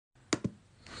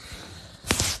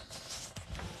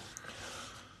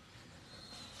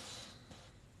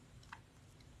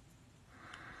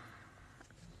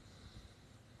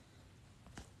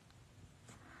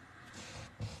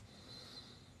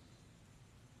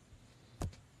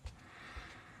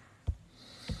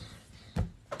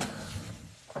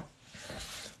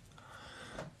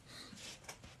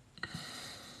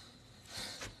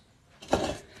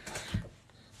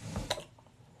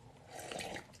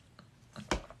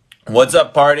What's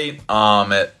up, party?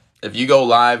 If you go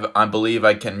live, I believe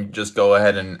I can just go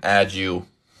ahead and add you.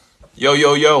 Yo,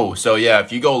 yo, yo. So yeah,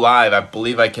 if you go live, I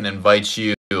believe I can invite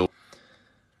you.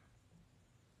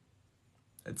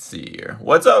 Let's see here.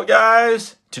 What's up,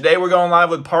 guys? Today we're going live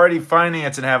with Party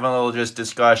Finance and having a little just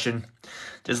discussion.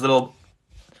 Just little,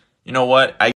 you know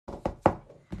what?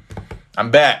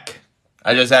 I'm back.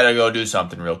 I just had to go do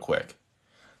something real quick.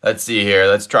 Let's see here.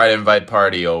 Let's try to invite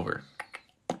Party over.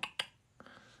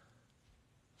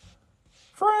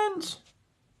 Friends.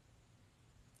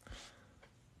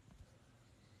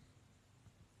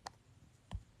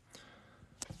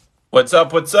 What's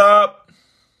up? What's up?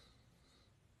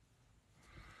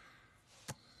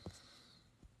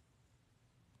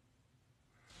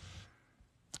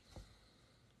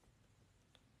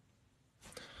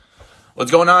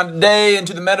 What's going on today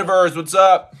into the metaverse? What's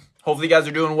up? Hopefully you guys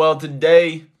are doing well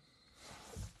today.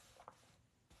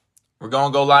 We're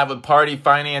going to go live with Party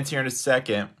Finance here in a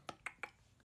second.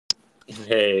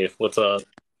 Hey, what's up?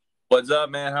 What's up,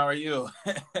 man? How are you?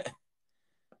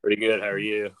 Pretty good. How are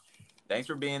you? Thanks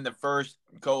for being the first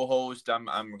co-host. I'm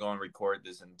going to record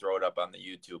this and throw it up on the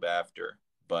YouTube after.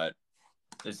 But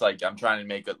it's like I'm trying to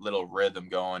make a little rhythm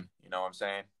going. You know what I'm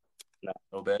saying? No.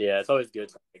 A little bit. Yeah, it's always good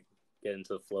to get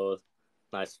into the flow.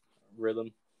 Nice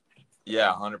rhythm.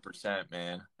 Yeah, 100%,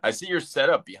 man. I see your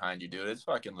setup behind you, dude. It's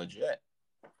fucking legit.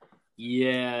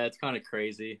 Yeah, it's kind of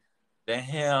crazy.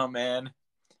 Damn, man.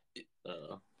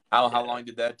 How long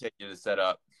did that take you to set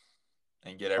up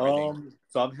and get everything?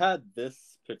 So I've had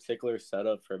this particular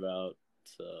setup for about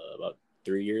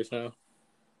 3 years now.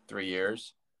 3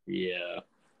 years? Yeah.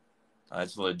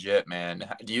 That's legit, man.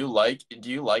 Do you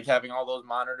like having all those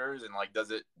monitors and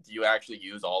do you actually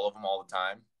use all of them all the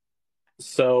time?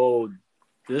 So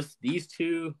these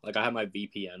two, like I have my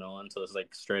VPN on, so it's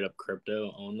like straight up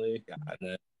crypto only. Yeah. And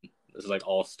then this is like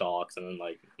all stocks, and then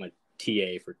like my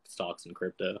TA for stocks and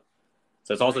crypto.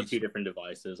 So it's also two different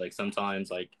devices. Like sometimes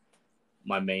like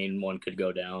my main one could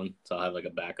go down, so I'll have like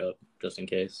a backup just in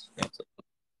case. Yeah. So.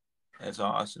 That's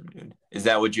awesome, dude. Is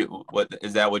that what you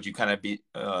kind of be?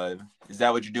 Is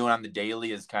that what you're doing on the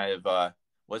daily? Is kind of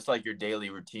what's like your daily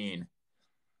routine?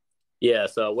 Yeah,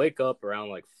 so I wake up around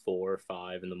like 4 or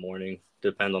 5 in the morning,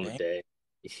 depends on the day.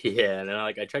 Yeah, and then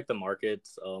I check the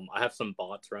markets. I have some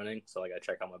bots running, so like I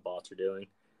check how my bots are doing.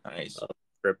 Nice.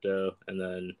 Crypto, and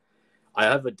then I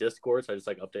have a Discord, so I just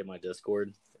like update my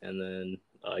Discord, and then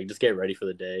I just get ready for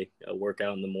the day. I work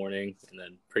out in the morning, and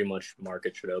then pretty much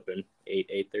market should open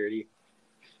 8:30.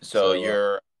 So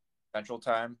you're Central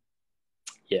Time?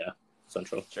 Yeah,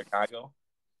 Central. Chicago?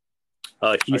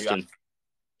 Houston.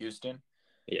 Houston?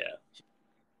 Yeah.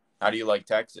 How do you like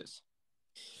Texas?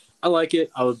 I like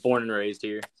it. I was born and raised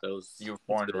here, so you were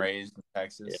born and raised in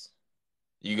Texas. Yeah.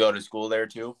 You go to school there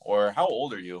too, or how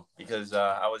old are you? Because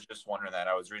I was just wondering that.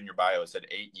 I was reading your bio. It said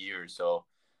 8 years, so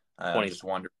I just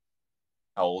wondered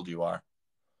how old you are.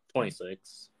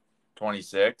 26.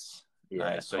 26. Yeah.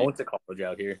 Nice. So I went to college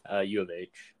out here, U of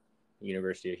H,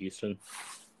 University of Houston.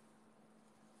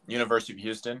 University of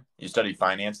Houston. You studied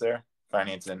finance there,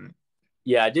 finance and.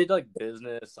 Yeah, I did like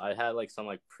business. I had like some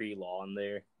like pre-law in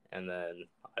there, and then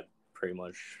I pretty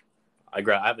much I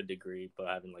have a degree, but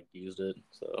I haven't like used it.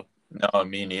 So no,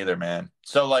 me neither, man.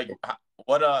 So like,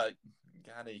 what God,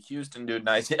 Houston, dude,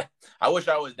 nice. I wish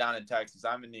I was down in Texas.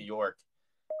 I'm in New York.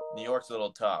 New York's a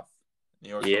little tough. A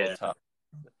little tough.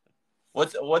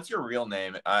 What's your real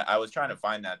name? I was trying to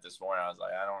find that this morning. I was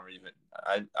like,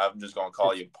 I'm just gonna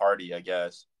call you Party, I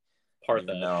guess.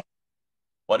 Parthesh. No.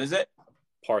 What is it?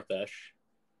 Parthesh?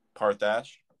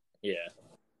 Yeah.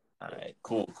 All right.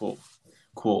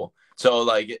 Cool. So,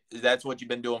 like, that's what you've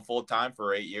been doing full time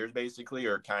for 8 years, basically,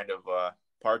 or kind of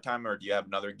part time, or do you have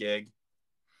another gig?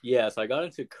 Yeah, so I got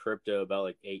into crypto about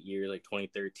like 8 years, like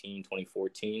 2013,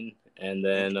 2014, and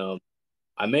then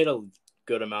I made a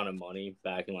good amount of money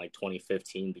back in like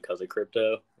 2015 because of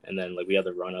crypto, and then like we had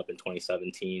the run up in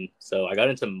 2017. So I got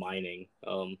into mining.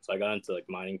 So I got into like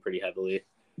mining pretty heavily,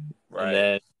 right. And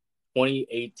then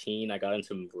 2018, I got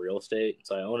into real estate.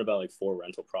 So I own about like 4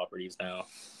 rental properties now.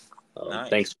 Nice.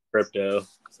 Thanks to crypto.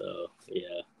 So,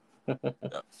 yeah.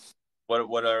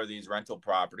 What are these rental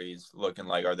properties looking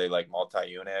like? Are they like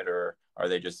multi-unit or are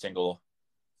they just single?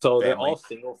 So they're all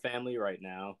single family right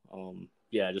now.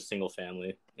 Yeah, just single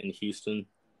family in Houston.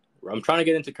 I'm trying to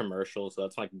get into commercial, so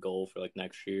that's my goal for like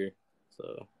next year.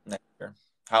 So next year.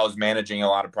 How's managing a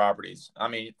lot of properties? I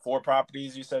mean, 4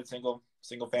 properties, you said single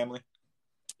family?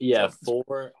 Yeah,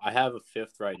 4. I have a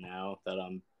 5th right now that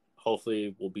I'm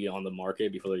hopefully will be on the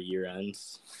market before the year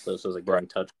ends. So this is like getting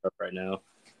touched up right now.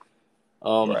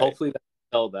 Hopefully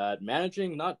sell that.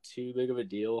 Managing not too big of a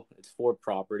deal. It's 4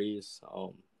 properties.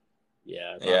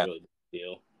 Yeah, it's not Yeah. really a big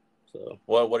deal. So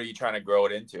What are you trying to grow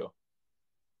it into?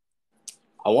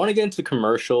 I want to get into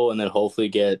commercial and then hopefully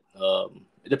get.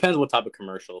 It depends what type of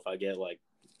commercial. If I get like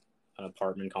an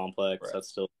apartment complex, Right. that's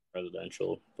still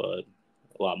residential, but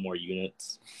a lot more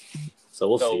units. So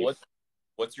we'll So see.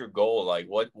 what's your goal? Like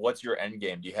what's your end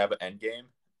game? Do you have an end game?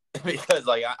 Because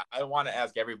like I want to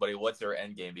ask everybody what's their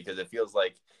end game, because it feels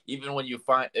like even when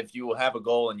if you have a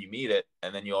goal and you meet it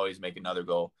and then you always make another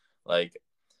goal. Like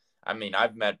I mean,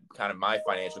 I've met kind of my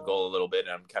financial goal a little bit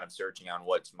and I'm kind of searching on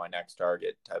what's my next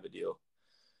target type of deal.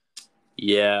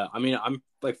 Yeah, I mean, I'm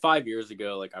like 5 years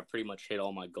ago, like I pretty much hit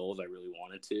all my goals I really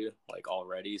wanted to, like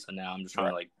already. So now I'm just trying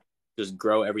to like just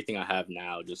grow everything I have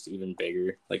now, just even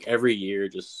bigger. Like every year,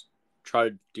 just try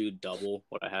to do double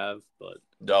what I have. But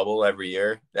Double every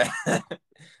year.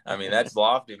 I mean, that's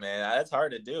lofty, man. That's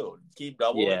hard to do. Keep yeah,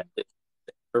 doubling.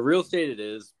 for real estate it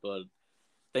is. But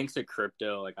thanks to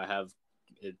crypto, like I have,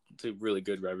 it's a really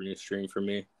good revenue stream for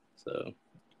me. So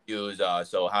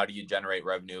So how do you generate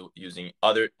revenue using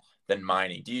other than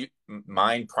mining? Do you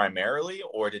mine primarily,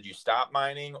 or did you stop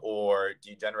mining, or do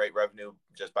you generate revenue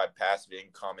just by passive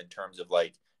income in terms of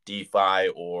like DeFi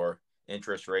or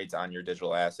interest rates on your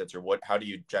digital assets, or how do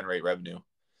you generate revenue?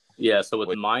 yeah, so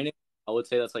with mining, I would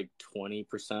say that's like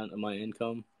 20% of my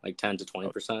income, like 10 to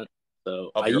 20%.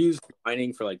 So Of I your use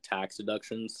mining for like tax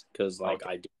deductions because like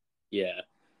okay. I do, yeah.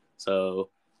 So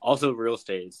also real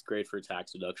estate is great for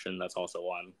tax deduction. That's also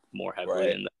why I'm more heavily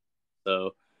Right. in that.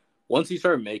 So once you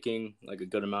start making like a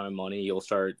good amount of money, you'll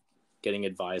start getting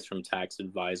advice from tax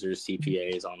advisors,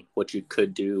 CPAs on what you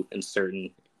could do in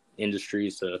certain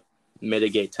industries to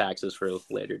mitigate taxes for a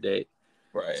later date.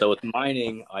 Right. So with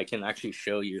mining, I can actually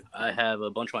show you. I have a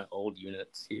bunch of my old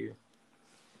units here.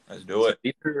 Let's do it.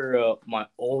 These are my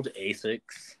old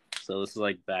ASICs. So this is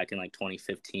like back in like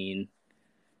 2015.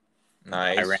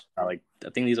 Nice. I ran I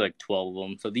think these are like 12 of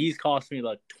them. So these cost me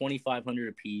about $2,500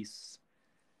 a piece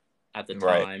at the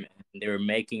time, and they were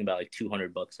making about like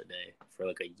 $200 a day for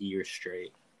like a year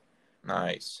straight.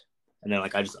 Nice. And then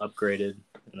like I just upgraded,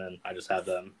 and then I just have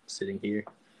them sitting here.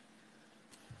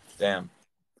 Damn.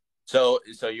 So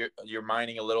you're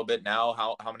mining a little bit now.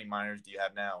 How many miners do you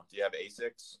have now? Do you have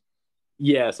ASICs?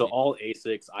 Yeah, so all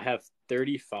ASICs. I have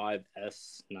 35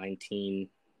 S19J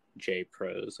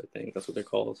Pros. I think that's what they're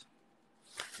called.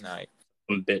 Nice.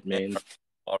 From Bitmain.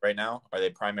 All right now, are they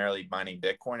primarily mining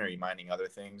Bitcoin, or are you mining other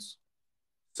things?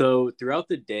 So throughout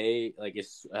the day, like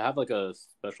I have like a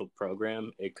special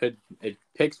program. It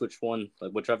picks which one,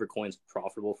 like whichever coin's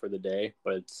profitable for the day,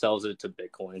 but it sells it to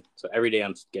Bitcoin. So every day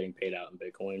I'm getting paid out in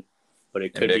Bitcoin, but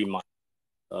it could be my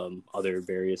other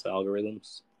various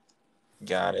algorithms.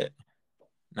 Got it.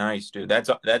 Nice, dude.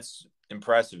 That's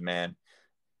impressive, man.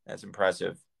 That's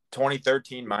impressive.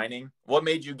 2013 mining. What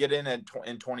made you get in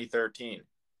 2013?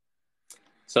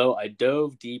 So I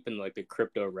dove deep in like the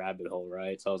crypto rabbit hole,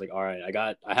 right? So I was like, all right,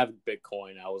 I have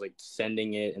Bitcoin. I was like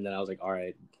sending it, and then I was like, all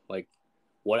right, like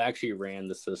what actually ran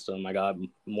the system? I got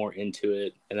more into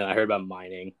it, and then I heard about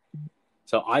mining.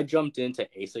 So I jumped into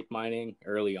ASIC mining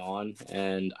early on,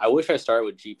 and I wish I started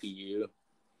with GPU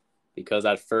because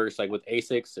at first, like with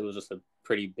ASICs, it was just a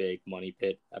pretty big money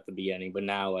pit at the beginning. But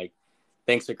now, like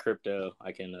thanks to crypto,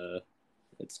 I can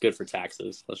it's good for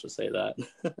taxes. Let's just say that.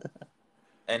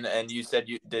 And you said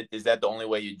you did. Is that the only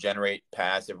way you generate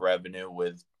passive revenue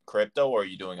with crypto, or are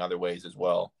you doing other ways as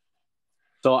well?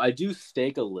 So I do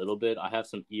stake a little bit. I have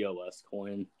some EOS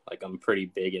coin. Like I'm pretty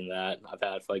big in that. I've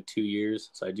had for like 2 years.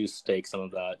 So I do stake some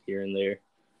of that here and there.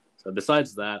 So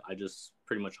besides that, I just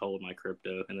pretty much hold my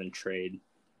crypto and then trade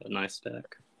a nice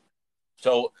stack.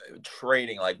 So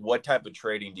trading, like what type of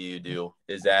trading do you do?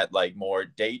 Is that like more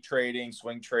day trading,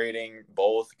 swing trading,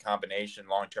 both, combination,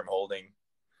 long-term holding?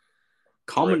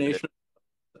 Combination.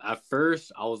 At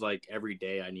first, I was like every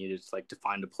day I needed like to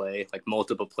find a play, like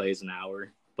multiple plays an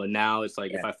hour. But now it's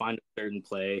like if I find a certain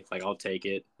play, like I'll take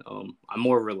it. I'm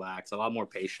more relaxed, a lot more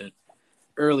patient.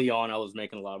 Early on, I was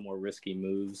making a lot more risky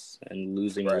moves and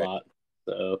losing a lot.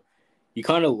 So you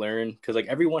kind of learn because like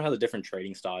everyone has a different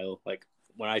trading style. Like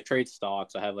when I trade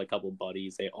stocks, I have like a couple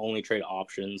buddies. They only trade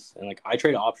options, and like I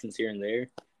trade options here and there,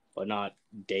 but not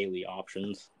daily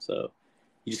options. So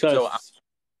you just gotta.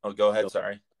 Go ahead.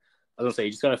 Sorry. I was gonna say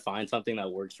you just gotta find something that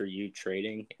works for you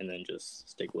trading, and then just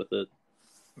stick with it.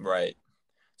 Right.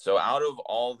 So out of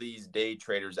all these day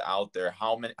traders out there,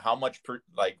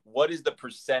 what is the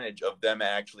percentage of them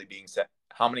actually being set?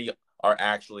 How many are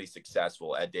actually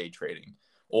successful at day trading?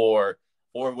 Or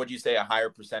would you say a higher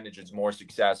percentage is more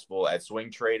successful at swing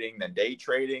trading than day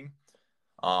trading?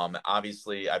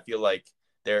 Obviously, I feel like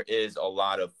there is a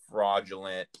lot of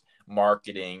fraudulent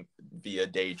marketing via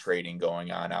day trading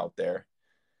going on out there.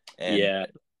 And Yeah.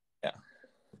 yeah,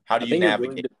 how do I you think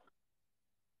navigate?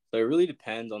 it really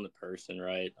depends on the person,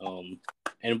 right?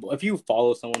 And if you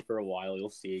follow someone for a while, you'll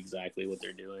see exactly what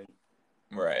they're doing.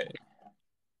 Right.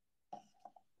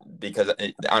 Because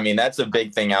I mean, that's a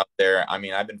big thing out there. I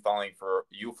mean, I've been following for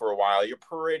you for a while. You're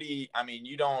pretty, I mean,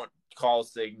 you don't call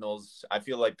signals. I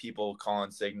feel like people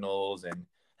calling signals and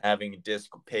having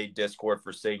paid Discord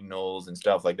for signals and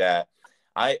stuff like that.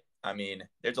 I mean,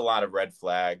 there's a lot of red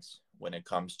flags when it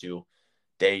comes to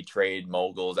day trade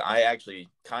moguls. I actually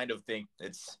kind of think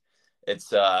it's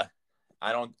I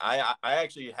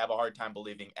actually have a hard time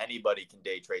believing anybody can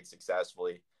day trade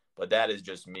successfully, but that is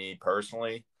just me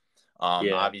personally.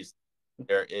 Yeah. Obviously,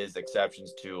 there is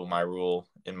exceptions to my rule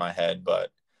in my head,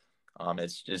 but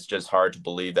it's just hard to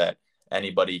believe that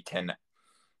anybody can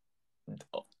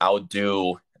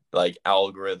outdo like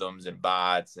algorithms and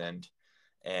bots and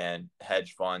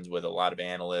hedge funds with a lot of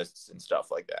analysts and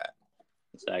stuff like that.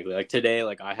 Exactly. Like today,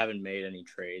 like I haven't made any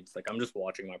trades. Like I'm just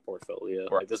watching my portfolio.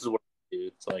 Right. Like this is what I do.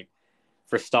 It's like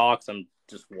for stocks, I'm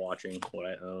just watching what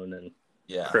I own, and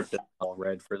crypto all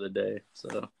red for the day.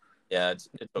 So yeah, it's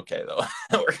okay though.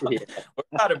 we're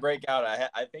about to break out.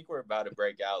 I think we're about to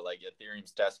break out. Like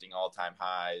Ethereum's testing all-time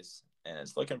highs, and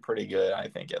it's looking pretty good. I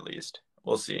think at least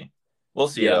we'll see. We'll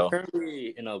see though. I'm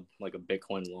currently in a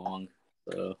Bitcoin long.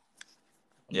 So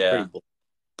yeah,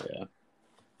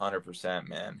 100%,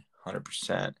 man,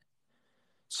 100%.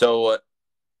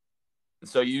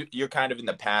 So you're kind of in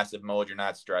the passive mode. You're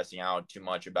not stressing out too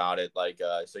much about it. Like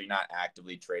so you're not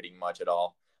actively trading much at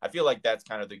all. I feel like that's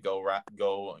kind of the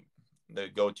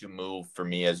go-to move for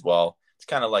me as well. It's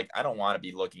kind of like I don't want to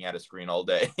be looking at a screen all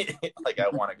day. Like I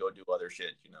want to go do other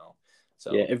shit, you know.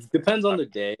 So yeah, it depends on the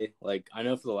day. Like I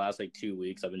know for the last 2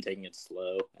 weeks I've been taking it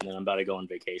slow, and then I'm about to go on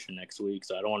vacation next week,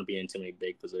 so I don't want to be in too many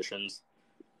big positions.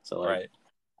 So right.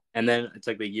 And then it's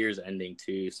like the year's ending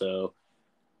too, so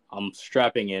I'm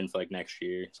strapping in for like next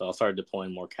year. So I'll start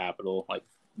deploying more capital like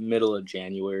middle of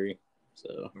January.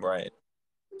 So right.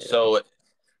 Yeah. So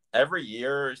every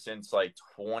year since like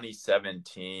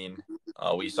 2017,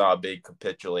 we saw a big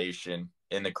capitulation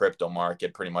in the crypto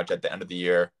market pretty much at the end of the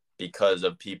year because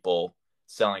of people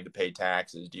selling to pay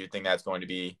taxes. Do you think that's going to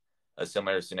be a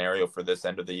similar scenario for this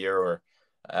end of the year, or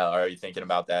are you thinking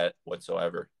about that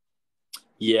whatsoever?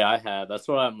 Yeah, I have. That's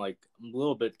why I'm a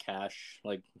little bit cash,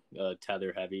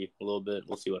 Tether heavy, a little bit.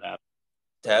 We'll see what happens.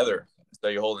 Tether. So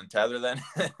you're holding Tether then?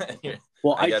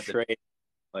 Well, I trade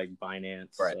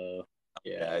Binance. Right. So,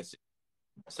 yeah, I see.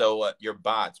 So your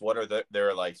bots, what are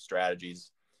their like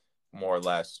strategies, more or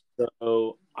less?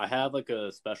 So I have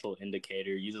a special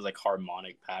indicator. It uses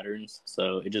harmonic patterns.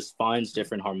 So it just finds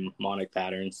different harmonic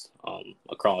patterns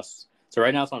across. So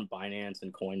right now it's on Binance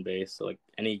and Coinbase. So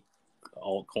any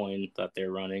altcoin that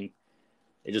they're running,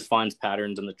 it just finds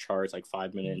patterns in the charts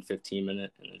 5 minute and 15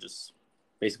 minute, and it just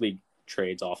basically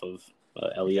trades off of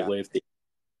Elliott wave.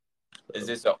 Is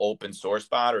this an open source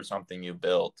bot or something you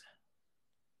built?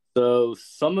 So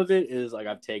some of it is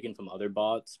I've taken from other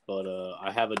bots, but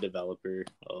I have a developer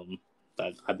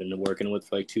that I've been working with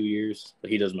for 2 years. But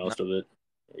he does most of it.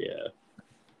 Yeah.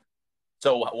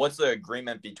 So what's the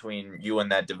agreement between you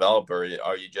and that developer?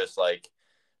 Are you just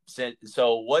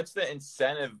so what's the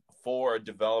incentive for a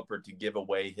developer to give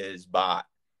away his bot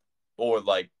or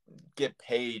get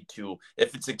paid to,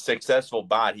 if it's a successful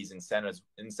bot, he's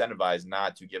incentivized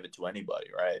not to give it to anybody,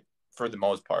 right? For the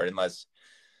most part, unless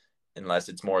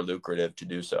it's more lucrative to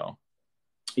do so.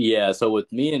 Yeah, so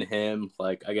with me and him,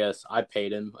 I guess I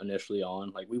paid him initially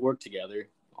on, we worked together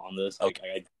on this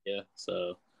idea.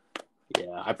 So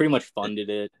yeah, I pretty much funded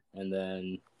it, and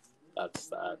then that's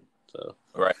that. So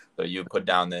right. So you put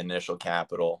down the initial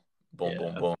capital, boom,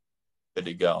 boom, boom, good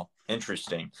to go.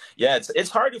 Interesting. Yeah, it's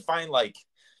hard to find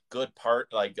good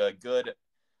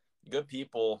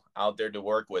people out there to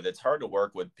work with. It's hard to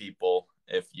work with people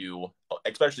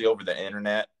especially over the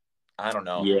internet. I don't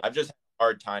know. Yeah. I've just had a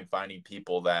hard time finding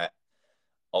people that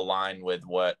align with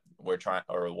what we're trying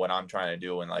or what I'm trying to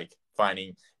do, and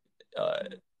finding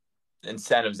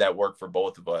incentives that work for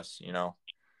both of us, you know.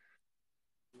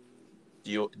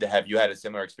 Have you had a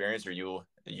similar experience, or you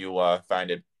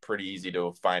find it pretty easy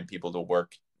to find people to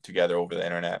work together over the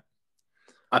internet?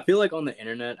 I feel on the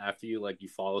internet, after you you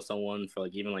follow someone for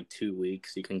even 2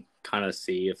 weeks, you can kind of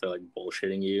see if they're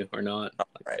bullshitting you or not.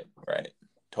 Right.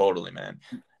 Totally, man.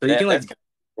 So you can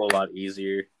a lot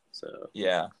easier. So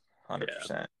yeah,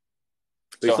 100%.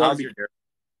 So how's your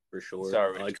for sure?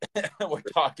 Sorry, we're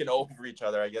talking over each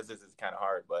other. I guess this is kind of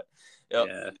hard, but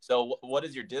yeah. So what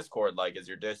is your Discord like? Is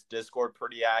your Discord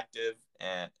pretty active,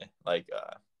 and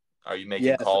are you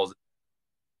making calls?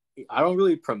 I don't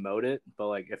really promote it, but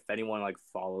like if anyone like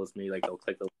follows me, like they'll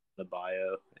click the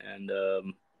bio, and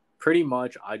pretty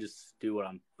much I just do what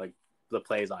I'm like the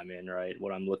plays I'm in, right?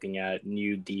 What I'm looking at,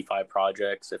 new DeFi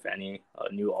projects, if any,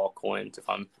 new altcoins, if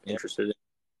I'm interested in.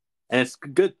 And it's a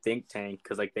good think tank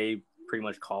because like they pretty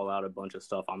much call out a bunch of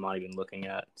stuff I'm not even looking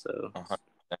at, so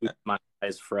keep my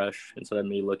eyes fresh instead of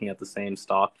me looking at the same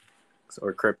stock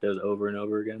or cryptos over and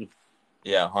over again.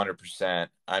 Yeah, 100%.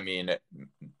 I mean,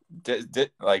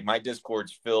 like my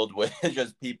Discord's filled with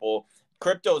just people.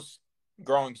 Crypto's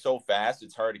growing so fast,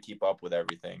 it's hard to keep up with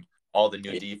everything. All the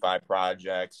new DeFi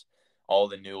projects, all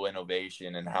the new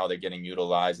innovation and how they're getting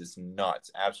utilized is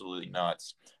nuts, absolutely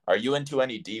nuts. Are you into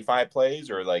any DeFi plays,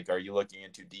 or like are you looking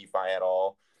into DeFi at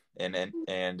all? And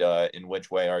in which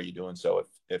way are you doing so,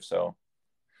 if so?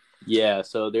 Yeah,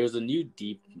 so there's a new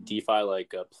DeFi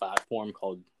like a platform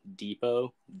called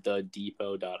Depot, the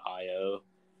Depot.io.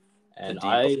 And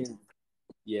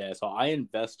so I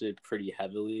invested pretty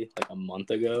heavily like a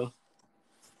month ago.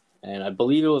 And I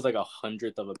believe it was like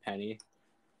 1/100th of a penny.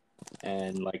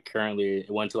 And like currently it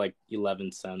went to like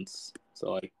 11 cents.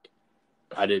 So like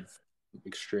I did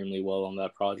extremely well on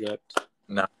that project.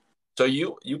 No. So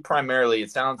you primarily,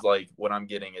 it sounds like what I'm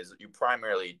getting is you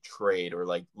primarily trade or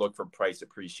like look for price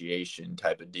appreciation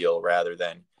type of deal rather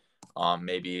than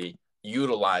maybe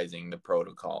utilizing the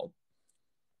protocol.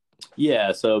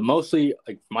 Yeah, so mostly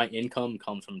like my income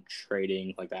comes from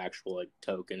trading like the actual like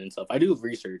token and stuff. I do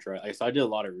research, right? Like, so I did a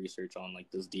lot of research on like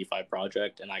this DeFi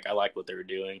project, and like I liked what they were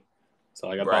doing. So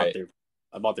like I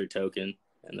bought their token,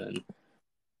 and then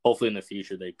hopefully in the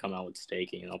future they come out with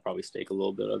staking, and I'll probably stake a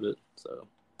little bit of it. So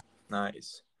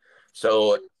nice.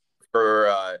 So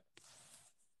for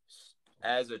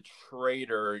as a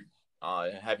trader,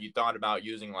 have you thought about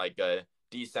using like a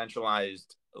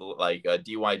decentralized, like a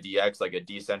DYDX, like a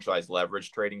decentralized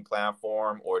leverage trading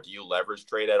platform, or do you leverage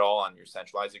trade at all on your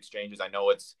centralized exchanges? I know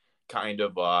it's kind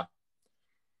of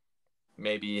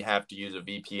maybe you have to use a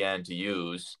VPN to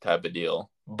use type of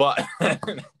deal, but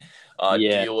do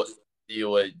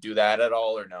you do that at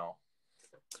all or no?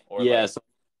 Or so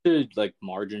I did like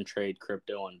margin trade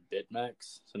crypto on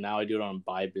BitMEX. So now I do it on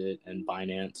Bybit and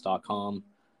Binance.com.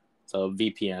 So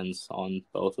VPNs on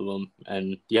both of them,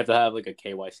 and you have to have like a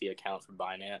KYC account for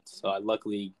Binance. So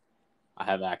luckily I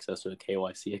have access to a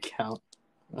KYC account.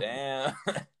 Damn.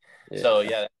 So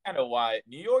yeah, that's kind of why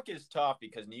New York is tough,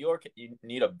 because New York you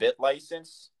need a bit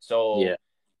license. So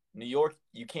New York,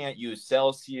 you can't use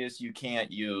Celsius, you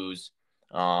can't use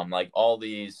like all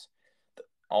these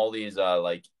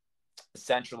like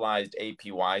centralized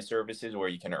APY services where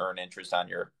you can earn interest on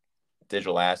your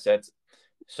digital assets.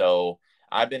 So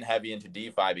I've been heavy into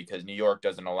DeFi because New York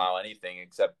doesn't allow anything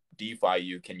except DeFi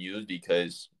you can use,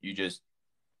 because you just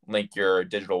link your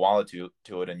digital wallet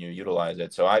to it and you utilize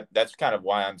it. So that's kind of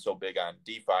why I'm so big on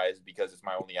DeFi, is because it's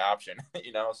my only option,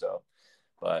 so,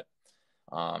 but,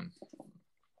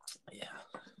 yeah,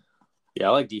 I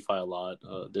like DeFi a lot.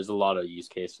 There's a lot of use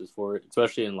cases for it,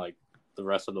 especially in like the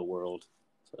rest of the world.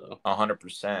 So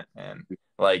 100%, man.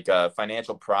 Like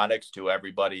financial products to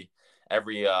everybody,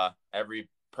 every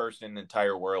person in the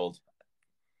entire world,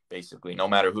 basically, no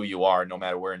matter who you are, no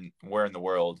matter where in the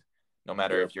world, no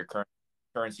matter if your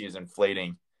currency is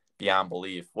inflating beyond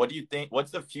belief. What do you think?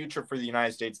 What's the future for the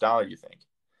United States dollar, you think?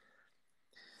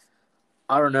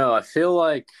 I don't know. I feel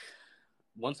like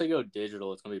once they go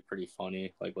digital, it's gonna be pretty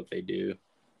funny, like what they do,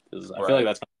 because I feel like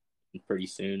that's gonna happen pretty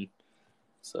soon.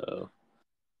 So,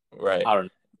 I don't know.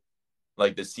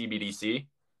 Like the CBDC.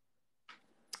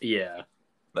 Yeah.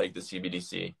 Like the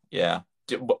CBDC. Yeah.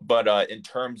 But in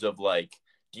terms of like,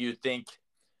 do you think,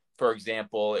 for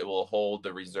example, it will hold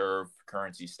the reserve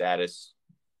currency status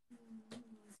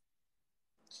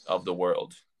of the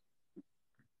world?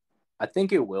 I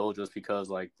think it will, just because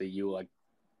like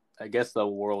I guess the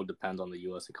world depends on the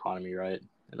U.S. economy, right?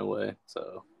 In a way.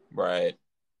 So right.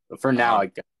 But for now, I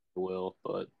guess it will.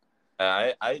 But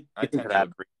I tend to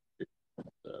agree.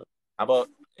 So. How about,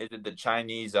 is it the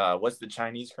Chinese? What's the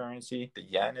Chinese currency? The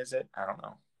yen, is it? I don't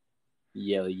know.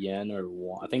 Yeah, the yen or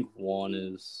won. I think won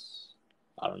is.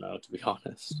 I don't know, to be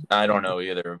honest. I don't know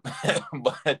either.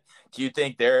 But do you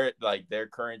think their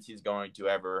currency is going to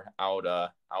ever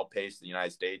outpace the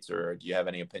United States, or do you have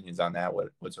any opinions on that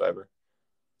whatsoever?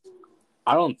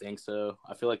 I don't think so.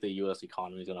 I feel like the U.S.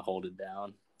 economy is going to hold it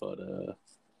down, but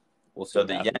we'll see. So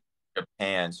the yen,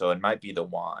 Japan, so it might be the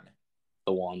won.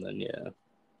 The won, then, yeah.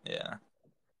 Yeah.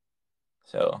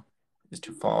 So just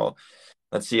to follow.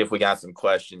 Let's see if we got some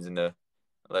questions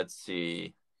let's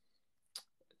see.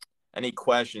 Any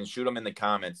questions, shoot them in the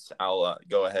comments. I'll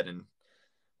go ahead and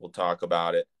we'll talk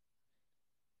about it.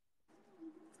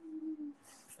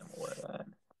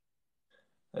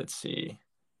 Let's see.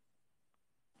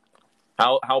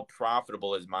 How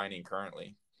profitable is mining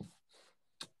currently?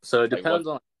 So it depends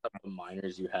on the type of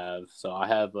miners you have. So I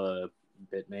have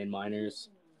Bitmain miners,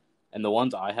 and the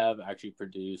ones I have actually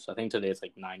produce. I think today it's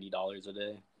like $90 a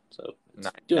day. So it's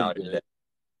doing good.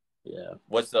 Yeah.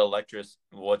 What's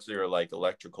your like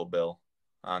electrical bill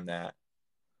on that?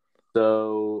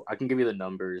 So I can give you the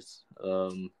numbers.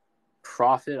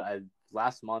 Profit.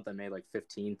 Last month I made like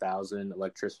 15,000.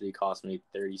 Electricity cost me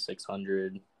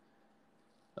 3,600.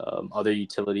 Other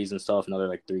utilities and stuff, another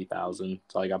like 3,000.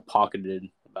 So like I pocketed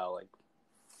about like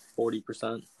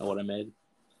 40% of what I made.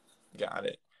 Got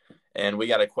it. And we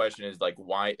got a question is like,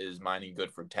 why is mining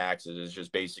good for taxes? It's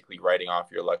just basically writing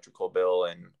off your electrical bill,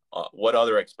 and what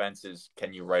other expenses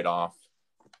can you write off,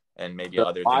 and maybe so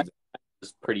other things.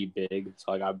 It's pretty big.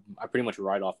 So like I pretty much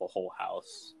write off a whole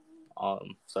house.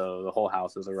 So the whole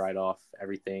house is a write off.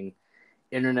 Everything,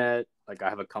 internet. Like I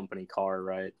have a company car,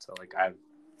 right? So like I'm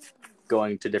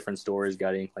going to different stores,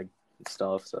 getting like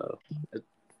stuff. So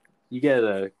you get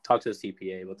to talk to a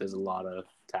CPA, but there's a lot of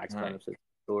tax benefits.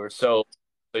 So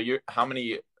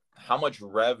how much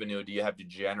revenue do you have to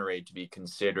generate to be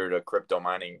considered a crypto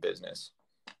mining business?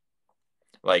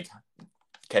 Like,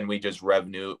 can we just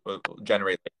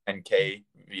generate like 10K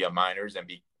via miners and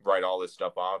write all this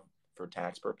stuff off for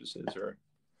tax purposes? Or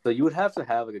so you would have to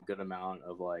have like a good amount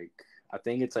of like, I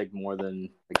think it's like more than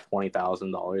like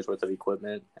 $20,000 worth of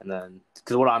equipment, and then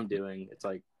because what I'm doing, it's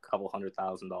like a couple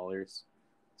 $100,000.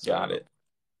 So, got it.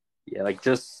 Yeah, like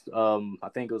just I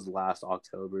think it was last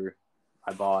October,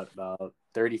 I bought about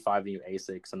 35 new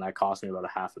ASICs, and that cost me about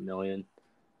 $500,000.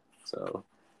 So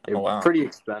they're pretty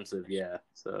expensive, yeah.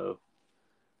 So,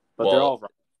 but they're all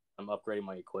right. I'm upgrading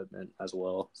my equipment as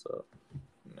well. So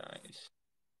nice.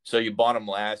 So you bought them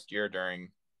last year during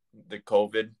the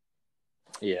COVID?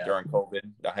 Yeah. During COVID,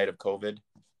 the height of COVID?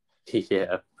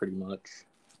 Yeah, pretty much.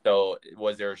 So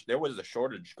there was a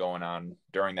shortage going on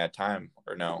during that time,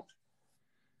 or no?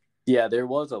 Yeah, there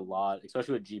was a lot,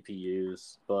 especially with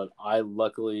GPUs. But I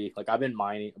luckily, like, I've been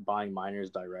buying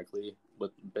miners directly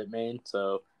with Bitmain,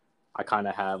 so I kind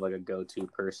of have like a go-to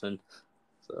person.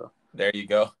 So there you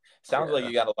go. Sounds like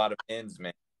you got a lot of ins,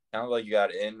 man. Sounds like you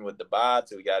got in with the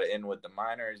bots. We got in with the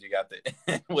miners. You got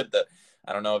the with the.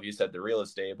 I don't know if you said the real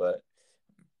estate, but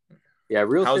yeah,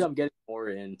 real estate I'm getting more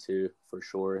into for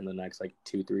sure in the next like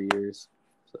 2-3 years.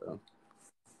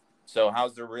 So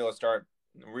how's the real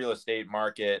estate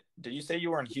market? Did you say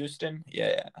you were in Houston?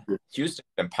 Yeah. Houston's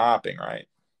been popping, right?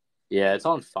 Yeah, it's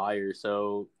on fire.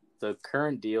 So the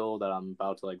current deal that I'm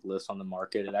about to like list on the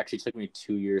market, it actually took me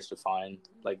 2 years to find.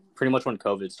 Like pretty much when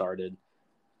COVID started,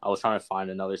 I was trying to find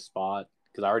another spot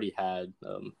because I already had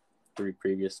 3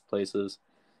 previous places.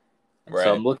 Right.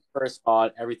 So I'm looking for a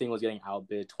spot. Everything was getting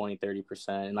outbid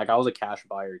 20-30%. And like I was a cash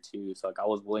buyer too. So like I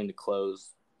was willing to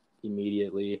close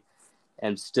immediately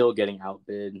and still getting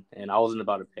outbid. And I wasn't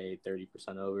about to pay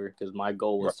 30% over because my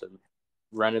goal was to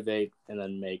renovate and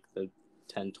then make the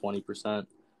 10-20%,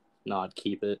 not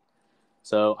keep it.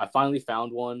 So I finally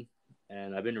found one,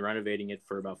 and I've been renovating it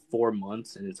for about 4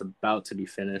 months, and it's about to be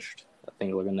finished. I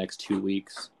think like the next 2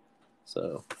 weeks.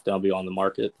 So then I'll be on the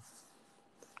market.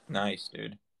 Nice,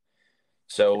 dude.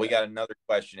 So we got another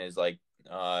question is like,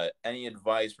 any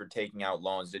advice for taking out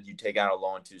loans? Did you take out a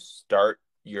loan to start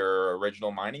your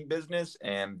original mining business,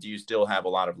 and do you still have a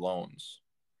lot of loans?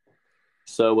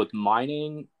 So with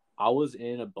mining, I was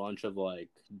in a bunch of like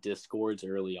Discords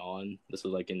early on. This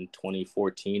was like in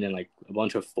 2014, and like a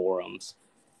bunch of forums.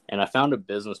 And I found a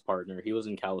business partner. He was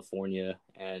in California,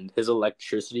 and his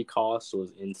electricity cost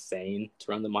was insane to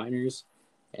run the miners.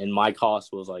 And my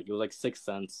cost was like, it was like 6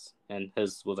 cents, and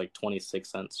his was like 26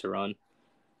 cents to run.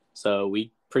 So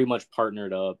we pretty much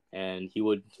partnered up, and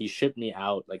he shipped me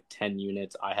out like 10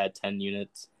 units. I had 10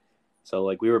 units. So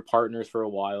like we were partners for a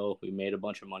while. We made a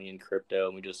bunch of money in crypto,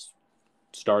 and we just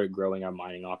started growing our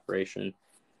mining operation.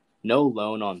 No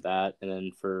loan on that. And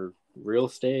then for real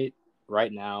estate,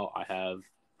 right now I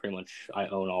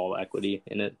own all equity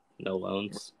in it. No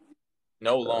loans.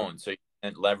 No loans. So you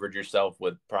can't leverage yourself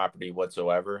with property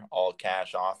whatsoever. All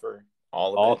cash offer.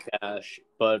 All cash.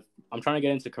 But I'm trying to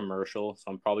get into commercial, so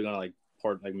I'm probably gonna like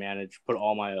put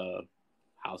all my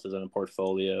houses in a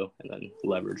portfolio and then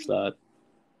leverage that.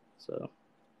 So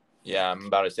yeah, I'm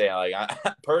about to say, like,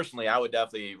 personally, I would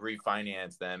definitely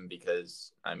refinance them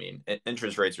because, I mean,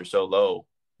 interest rates are so low.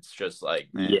 It's just like,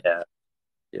 man. Yeah.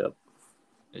 Yep.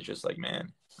 It's just like,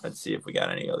 man, let's see if we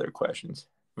got any other questions.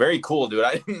 Very cool, dude.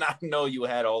 I did not know you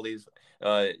had all these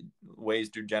ways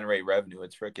to generate revenue.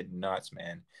 It's freaking nuts,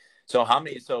 man. So how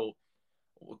many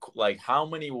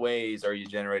ways are you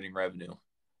generating revenue?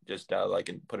 Just like,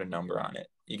 and put a number on it.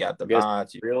 You got the I guess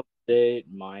bots. real estate,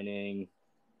 mining,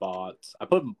 bots. I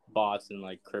put bots in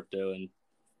like crypto and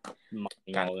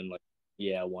mining all in like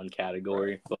one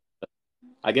category. Right. But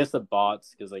I guess the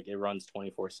bots because like it runs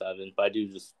 24/7. But I do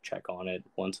just check on it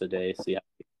once a day, see how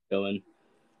it's going.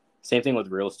 Same thing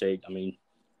with real estate. I mean,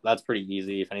 that's pretty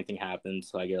easy. If anything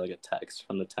happens, I get like a text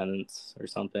from the tenants or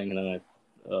something, and then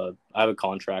I have a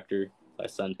contractor. I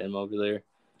send him over there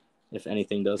if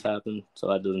anything does happen, so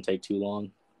that doesn't take too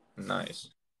long. Nice.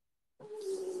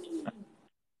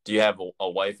 Do you have a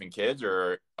wife and kids,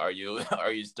 or are you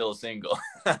still single?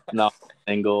 No,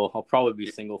 single. I'll probably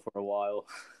be single for a while.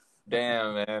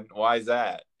 Damn, man. Why is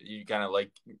that? You kind of like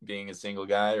being a single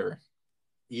guy, or?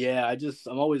 Yeah,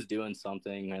 I'm always doing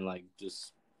something and like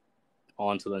just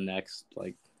on to the next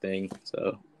like thing.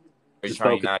 So Are you just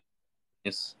trying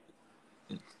focus.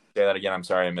 not? Say that again. I'm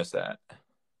sorry, I missed that.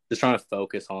 Just trying to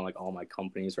focus on like all my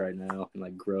companies right now and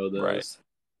like grow those. Right.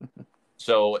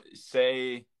 So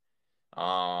say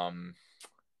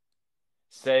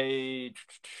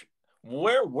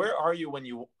where are you when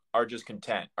you are just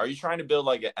content? Are you trying to build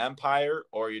like an empire,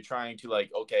 or are you trying to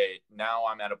like, okay, now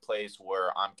I'm at a place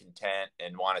where I'm content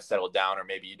and want to settle down, or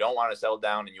maybe you don't want to settle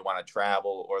down and you want to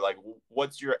travel, or like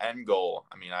what's your end goal?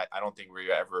 I mean, I don't think we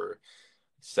ever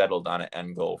settled on an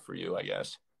end goal for you, I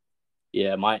guess.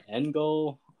 Yeah, my end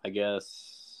goal, I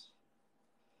guess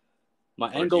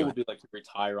my end goal would be like to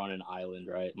retire on an island,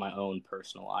 right? My own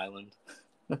personal island.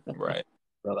 Right.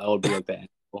 So that would be like the end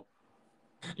goal.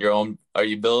 Your own? Are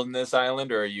you building this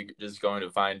island, or are you just going to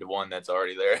find one that's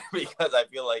already there? Because I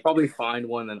feel like probably find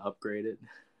one and upgrade it.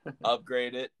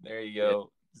 Upgrade it. There you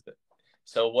go. Yeah.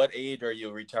 So what age are you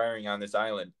retiring on this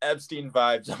island? Epstein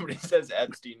vibes. Somebody says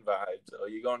Epstein vibes. So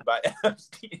you going by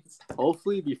Epstein's?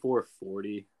 Hopefully before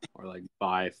 40 or like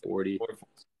by 40.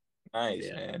 Nice,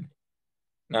 man.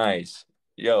 Nice.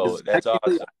 Yo, that's awesome.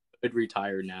 awesome. I could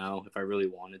retire now if I really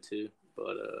wanted to,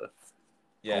 but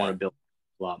yeah. I want to build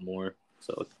a lot more.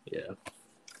 So yeah.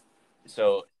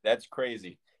 So that's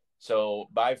crazy. So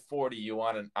by 40, you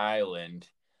want an island,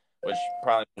 which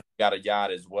probably got a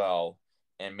yacht as well,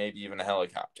 and maybe even a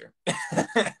helicopter.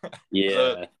 Yeah.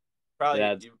 So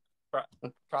you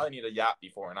probably need a yacht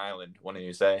before an island, wouldn't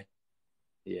you say?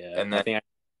 Yeah. And then, I think I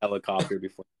need a helicopter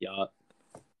before the yacht.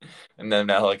 And then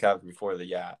a helicopter before the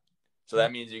yacht. So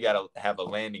that means you got to have a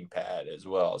landing pad as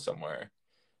well somewhere.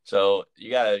 So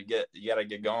you gotta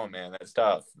get going, man. That's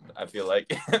tough. I feel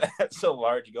like that's a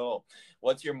large goal.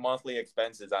 What's your monthly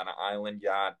expenses on an island,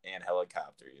 yacht, and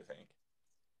helicopter, you think?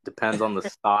 Depends on the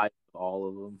size of all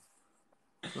of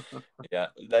them. Yeah,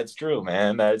 that's true,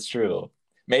 man. That's true.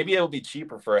 Maybe it'll be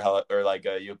cheaper for a or like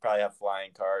you'll probably have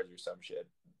flying cars or some shit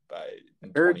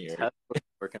in 20 years.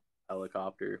 Working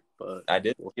helicopter, but I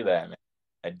did see that, man.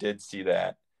 I did see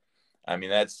that. I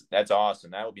mean, that's awesome.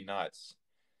 That would be nuts.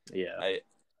 Yeah.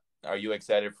 Are you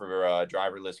excited for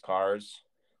driverless cars?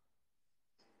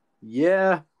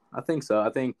 Yeah, I think so.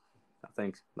 I think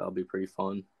that'll be pretty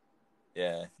fun.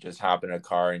 Yeah, just hop in a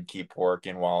car and keep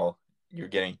working while you're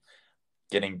getting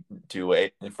to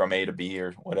from A to B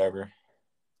or whatever.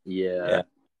 Yeah.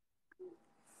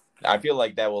 I feel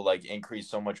like that will like increase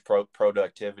so much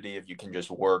productivity if you can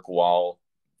just work while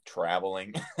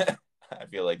traveling. I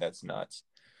feel like that's nuts.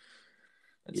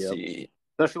 Let's see.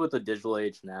 Especially with the digital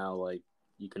age now, like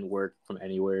you can work from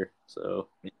anywhere. So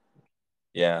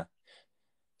yeah.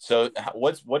 So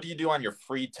what do you do on your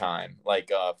free time?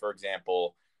 Like for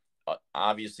example,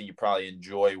 obviously you probably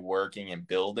enjoy working and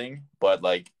building, but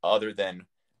like other than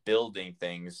building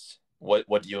things, what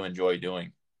do you enjoy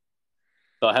doing?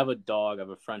 So I have a dog. I have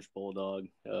a French bulldog.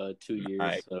 2 years.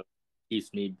 Nice. So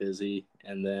keeps me busy.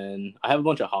 And then I have a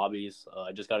bunch of hobbies.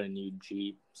 I just got a new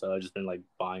Jeep, so I've just been like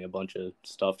buying a bunch of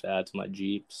stuff to add to my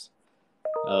Jeeps,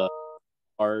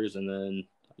 cars, and then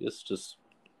I guess just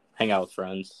hang out with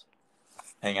friends.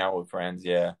 Hang out with friends,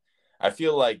 yeah. I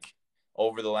feel like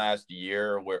over the last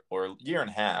year or year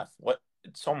and a half,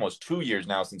 it's almost 2 years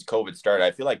now since COVID started. I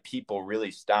feel like people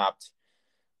really stopped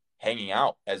hanging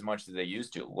out as much as they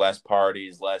used to. Less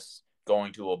parties, less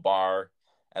going to a bar.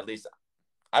 At least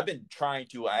I've been trying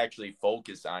to actually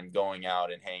focus on going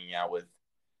out and hanging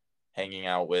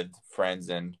out with friends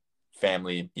and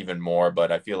family even more,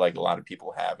 but I feel like a lot of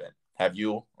people haven't. Have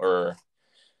you or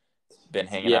been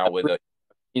hanging out with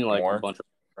more? A bunch of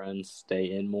friends stay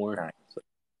in more.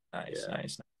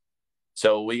 Nice.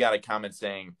 So we got a comment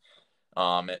saying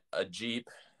a Jeep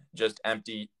just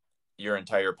empty your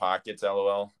entire pockets,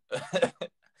 LOL.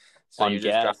 So on you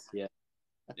gas, yeah.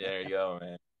 There you go,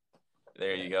 man.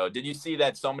 There you go. Did you see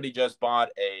that somebody just bought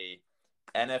a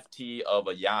NFT of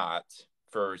a yacht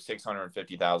for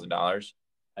 $650,000?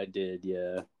 I did,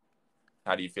 yeah.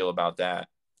 How do you feel about that?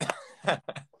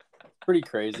 Pretty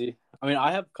crazy. I mean,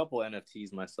 I have a couple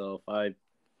NFTs myself. I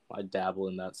dabble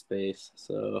in that space.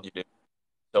 So You do.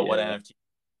 So what yeah. NFT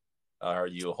are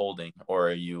you holding, or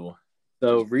are you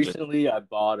So just recently, I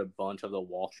bought a bunch of the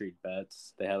Wall Street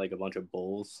bets. They had like a bunch of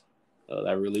bulls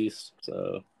that released.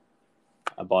 So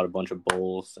I bought a bunch of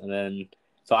bulls, and then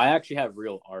so I actually have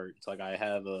real art. It's like I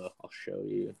have a. I'll show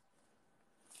you.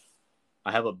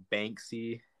 I have a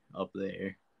Banksy up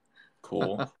there,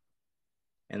 cool?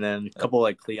 and then a couple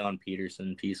like Cleon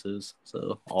Peterson pieces.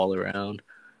 So all around.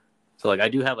 So like I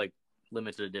do have like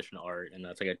limited edition art, and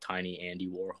that's like a tiny Andy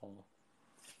Warhol.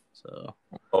 So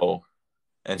Oh,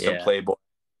 and some yeah, Playboy.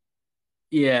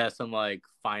 yeah, some like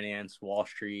finance Wall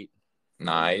Street.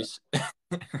 Nice.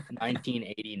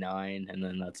 1989, and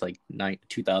then that's like Damn.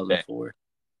 2004.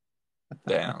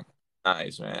 Damn.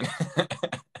 Nice, man.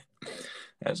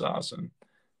 That's awesome.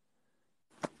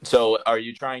 So, are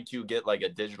you trying to get like a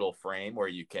digital frame where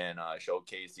you can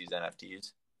showcase these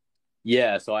NFTs?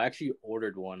 Yeah, so I actually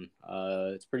ordered one.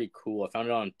 It's pretty cool. I found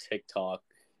it on TikTok.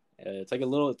 It's like an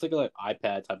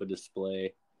iPad type of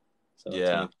display. So it's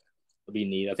Yeah, gonna be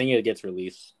neat. I think it gets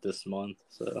released this month,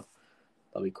 so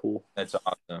that'll be cool. that's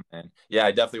awesome, man. Yeah,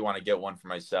 I definitely want to get one for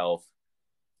myself.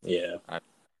 Yeah,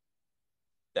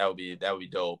 That would be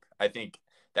dope. I think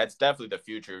that's definitely the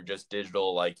future. Just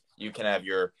digital, like you can have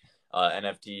your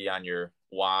NFT on your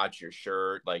watch, your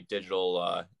shirt, like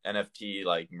digital NFT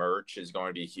like merch is going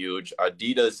to be huge.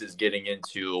 Adidas is getting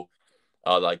into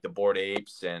like the Bored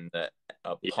Apes and the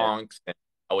yeah, Punks. And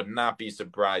I would not be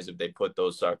surprised if they put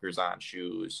those suckers on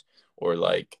shoes or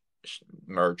like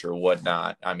merch or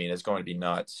whatnot. I mean, it's going to be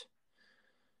nuts.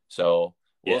 So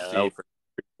we'll yeah. That see. was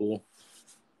pretty cool.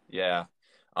 Yeah.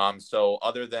 So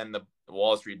other than the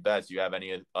Wall Street bets, do you have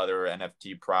any other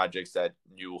NFT projects that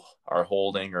you are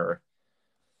holding or?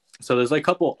 So there's like a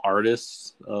couple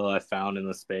artists I found in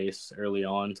the space early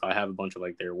on. So I have a bunch of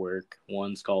like their work.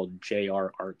 One's called JR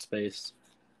Art Space.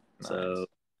 Nice. So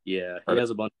yeah, he has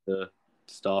a bunch of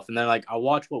stuff. And then like I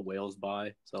watch what whales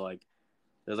buy. So like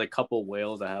there's like a couple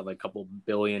whales that have like a couple $1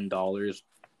 billion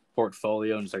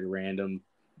portfolio and just like random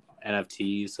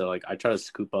NFTs. So like I try to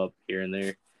scoop up here and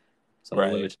there some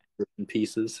Right. limited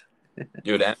pieces.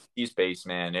 Dude, NFT space,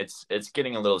 man, it's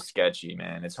getting a little sketchy,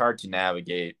 man. It's hard to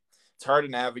navigate. It's hard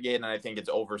to navigate, and I think it's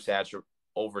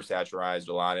oversaturized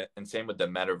a lot. And same with the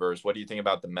metaverse. What do you think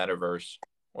about the metaverse?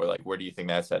 Or like where do you think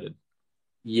that's headed?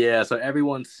 Yeah, so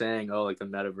everyone's saying, oh, like the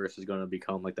metaverse is going to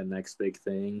become like the next big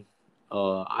thing.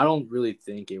 I don't really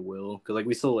think it will because like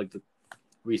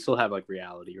we still have like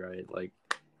reality, right? Like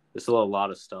there's still a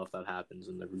lot of stuff that happens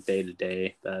in the day to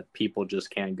day that people just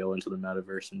can't go into the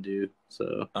metaverse and do.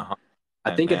 So Uh-huh.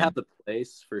 I think it has Man. a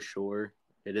place for sure.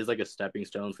 It is like a stepping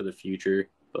stone for the future,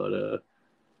 but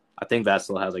I think that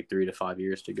still has like 3 to 5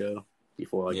 years to go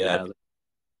before like it Yeah. has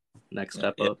next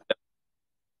step Yeah. up.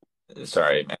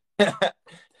 Sorry, man.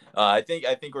 I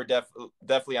think we're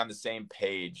definitely on the same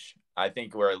page. I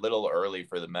think we're a little early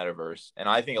for the metaverse, and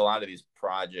I think a lot of these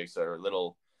projects are a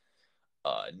little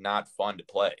not fun to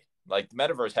play. Like the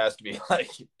metaverse has to be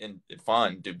like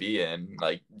fun to be in.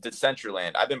 Like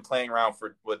Decentraland, I've been playing around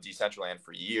with Decentraland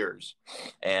for years,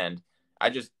 and I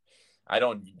just I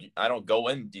don't go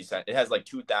in Decent. It has like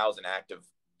 2,000 active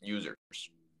users.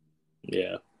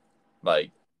 Yeah.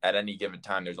 Like at any given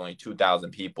time, there's only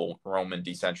 2,000 people roaming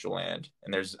Decentraland,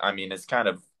 and I mean, it's kind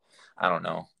of, I don't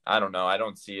know, I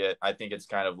don't see it. I think it's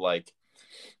kind of like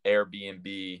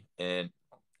Airbnb and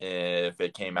if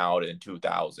it came out in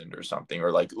 2000 or something,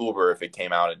 or like Uber if it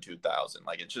came out in 2000.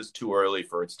 Like it's just too early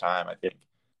for its time, I think.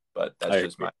 But I that's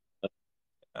just agree. my.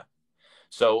 Yeah.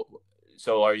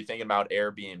 So are you thinking about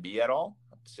Airbnb at all?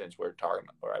 Since we're talking,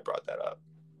 or I brought that up.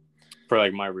 For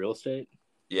like my real estate.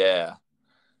 Yeah.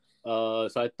 So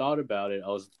I thought about it. I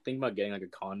was thinking about getting like a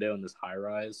condo in this high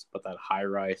rise, but that high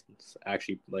rise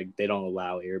actually like they don't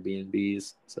allow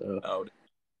Airbnbs. So Oh,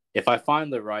 if I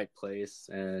find the right place,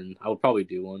 and I would probably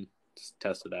do one, just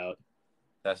test it out.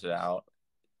 test it out.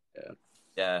 Yeah,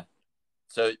 Yeah.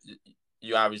 So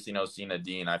you obviously know Cena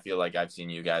Dean. I feel like I've seen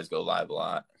you guys go live a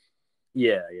lot.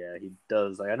 yeah, he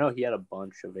does. Like I know he had a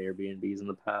bunch of Airbnbs in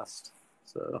the past.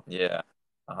 So Yeah.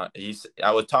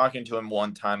 I was talking to him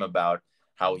one time about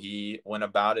how he went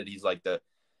about it. He's like the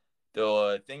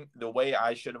way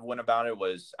I should have went about it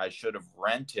was I should have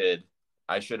rented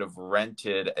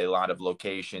a lot of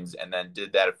locations and then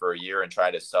did that for a year and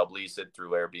try to sublease it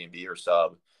through Airbnb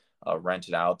or rent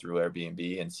it out through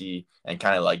Airbnb and see and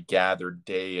kind of like gather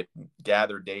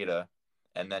data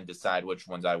and then decide which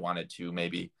ones I wanted to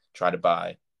maybe try to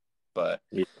buy. But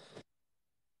yeah,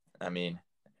 I mean,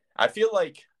 I feel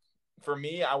like for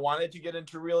me, I wanted to get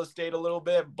into real estate a little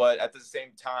bit, but at the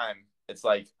same time, it's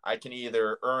like I can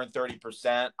either earn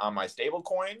 30% on my stable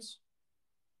coins,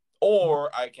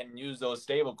 or I can use those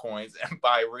stable coins and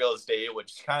buy real estate,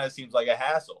 which kind of seems like a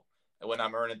hassle. And when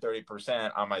I'm earning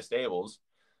 30% on my stables,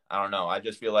 I don't know. I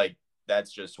just feel like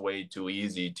that's just way too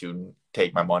easy to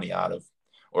take my money out of,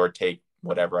 or take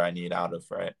whatever I need out of,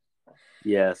 right?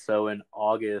 Yeah, so in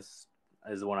August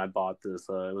is when I bought this.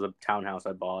 It was a townhouse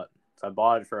I bought. So I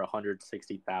bought it for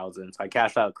 $160,000. So I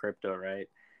cashed out crypto, right?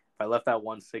 If I left that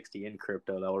 160 in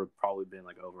crypto, that would have probably been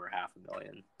like over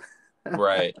 $500,000.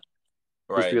 Right. Just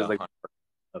Right. because like,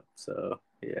 so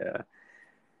yeah.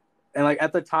 And like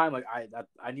at the time, like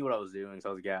I knew what I was doing, so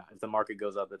I was like, yeah, if the market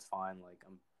goes up, it's fine. Like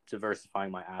I'm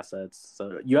diversifying my assets.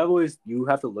 So you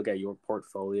have to look at your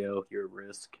portfolio, your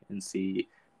risk, and see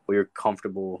what you're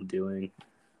comfortable doing.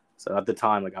 So at the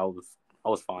time, like I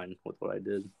was fine with what I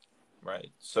did.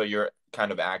 Right. So you're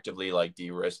kind of actively like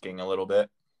de-risking a little bit.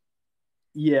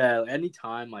 Yeah.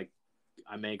 Anytime like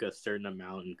I make a certain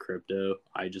amount in crypto,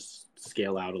 I just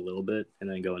scale out a little bit and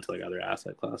then go into like other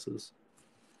asset classes.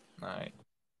 All right.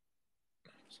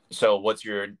 So what's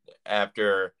your,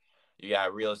 after you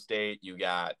got real estate, you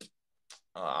got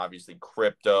obviously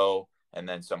crypto, and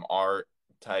then some art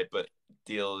type of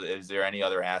deal. Is there any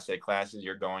other asset classes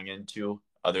you're going into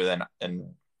other than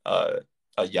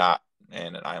a yacht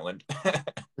and an island?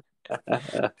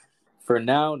 For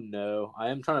now, no. I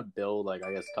am trying to build like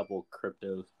I guess a couple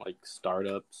crypto like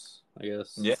startups, I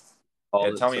guess. Yeah.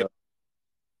 Tell me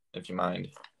if you mind.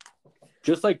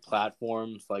 Just like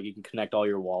platforms, like you can connect all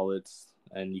your wallets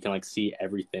and you can like see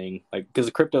everything. Like because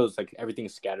the crypto is like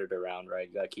everything's scattered around, right?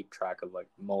 You gotta keep track of like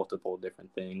multiple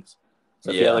different things.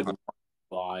 So if you have like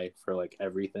buy for like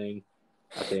everything,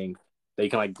 I think they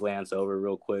can like glance over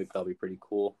real quick. That'll be pretty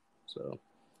cool. So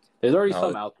there's already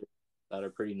some out there that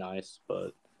are pretty nice,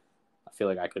 but I feel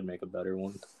like I could make a better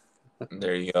one.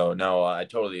 There you go. No, I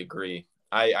totally agree.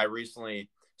 I recently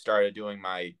started doing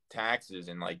my taxes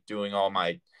and like doing all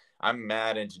my, I'm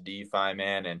mad into DeFi,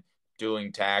 man, and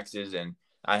doing taxes, and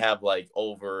I have like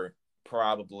over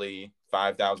probably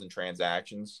 5,000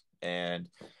 transactions, and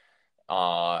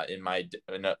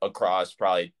across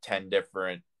probably 10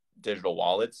 different digital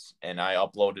wallets, and I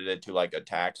uploaded it to like a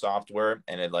tax software,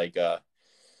 and it like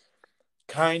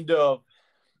kind of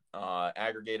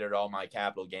aggregated all my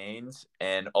capital gains,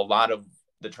 and a lot of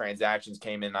the transactions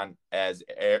came in on as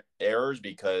errors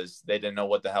because they didn't know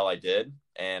what the hell I did,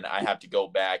 and I have to go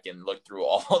back and look through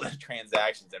all the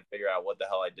transactions and figure out what the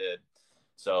hell I did.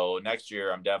 So next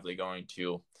year I'm definitely going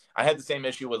to. I had the same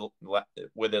issue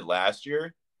with it last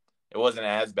year. It wasn't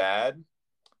as bad.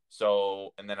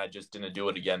 So, and then I just didn't do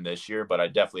it again this year, but I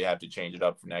definitely have to change it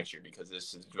up for next year because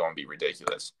this is going to be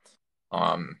ridiculous.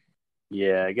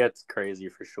 Yeah, it gets crazy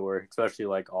for sure, especially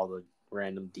like all the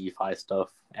random DeFi stuff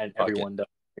and everyone does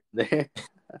there.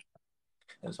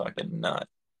 It's fucking nuts.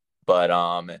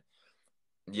 But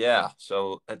yeah,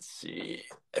 so let's see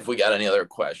if we got any other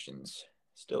questions.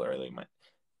 Still early, my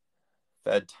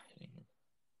Fed.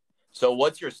 So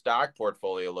what's your stock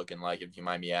portfolio looking like, if you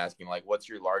mind me asking? Like, what's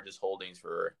your largest holdings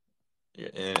for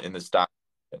in the stock?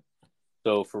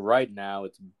 So for right now,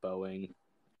 it's Boeing.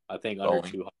 I think under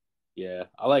 200. Yeah,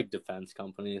 I like defense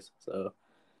companies, so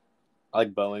I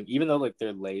like Boeing. Even though like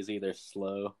they're lazy, they're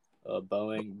slow.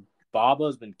 Boeing,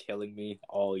 Baba's been killing me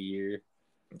all year.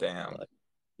 Damn.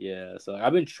 Yeah, so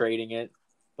I've been trading it,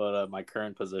 but my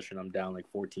current position, I'm down like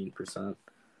 14%.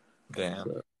 Damn.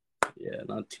 So, yeah,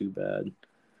 not too bad.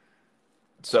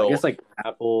 So I guess like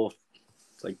Apple,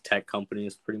 it's like tech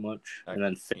companies pretty much, and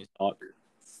then fintech.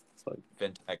 It's like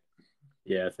fintech.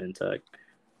 Yeah, fintech.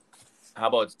 How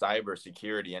about cyber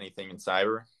security? Anything in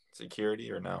cyber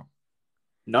security or no?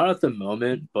 Not at the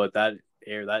moment, but that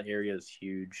area is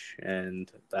huge, and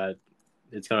that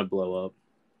it's gonna blow up.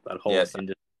 That whole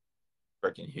industry,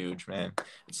 freaking huge, man.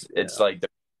 It's like the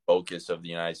focus of the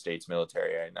United States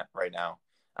military right now.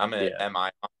 I'm an MI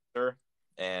officer,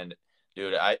 and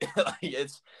dude,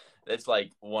 it's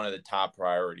like one of the top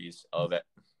priorities of the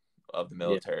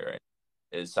military, right?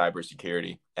 Is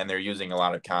cybersecurity, and they're using a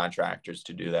lot of contractors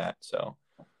to do that. So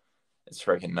it's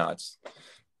freaking nuts.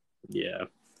 Yeah.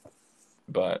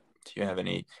 But do you have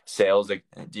any sales?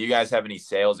 Do you guys have any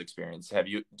sales experience? Do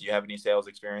you have any sales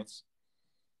experience?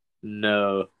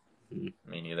 No. Me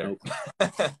neither.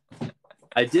 Nope.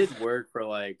 I did work for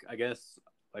like, I guess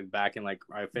like back in like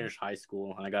I finished high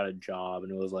school and I got a job,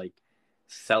 and it was like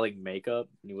selling makeup,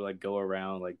 and you would like go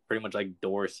around like pretty much like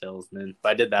door salesman. But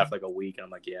I did that for like a week, and I'm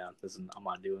like, yeah, I'm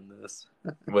not doing this.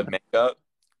 With makeup?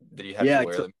 Did you have to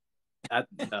wear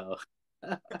them? No.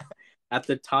 At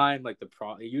the time, like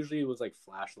usually it was like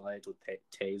flashlights with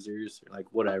tasers or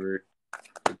like whatever.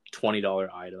 $20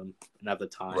 item, and at the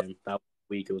time that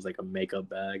week it was like a makeup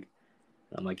bag.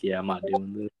 I'm like, yeah, I'm not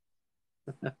doing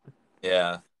this.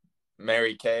 Yeah.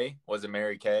 Mary Kay? Was it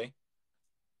Mary Kay?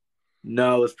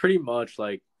 No, it was pretty much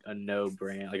like a no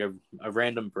brand, like a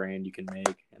random brand you can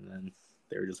make, and then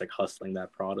they were just like hustling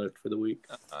that product for the week.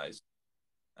 Nice.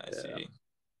 I see.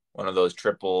 One of those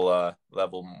triple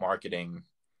level marketing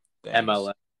things.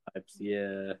 MLM types,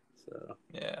 yeah. So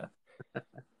yeah.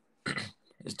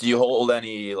 Do you hold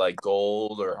any like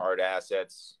gold or hard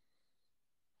assets?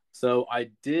 So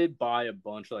I did buy a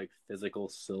bunch of like physical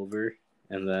silver,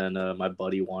 and then my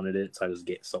buddy wanted it, so I just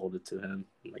sold it to him.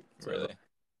 Like, really?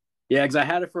 Yeah, because I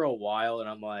had it for a while, and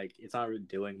I'm like, it's not really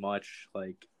doing much.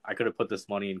 Like, I could have put this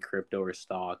money in crypto or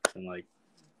stocks and like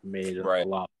made a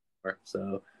lot more.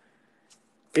 So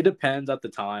it depends at the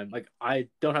time. Like, I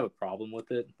don't have a problem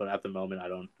with it, but at the moment, I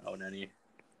don't own any.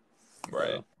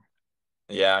 Right. So.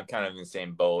 Yeah, I'm kind of in the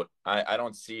same boat. I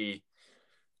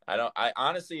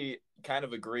honestly kind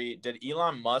of agree. Did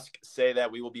Elon Musk say that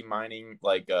we will be mining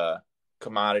like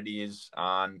commodities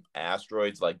on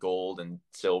asteroids like gold and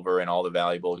silver and all the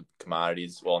valuable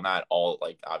commodities? Well, not all,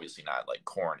 like obviously not like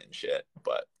corn and shit,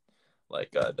 but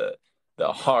like the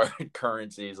hard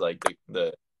currencies, like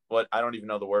the what, I don't even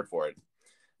know the word for it.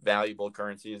 Valuable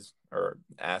currencies or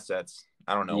assets.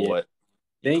 I don't know what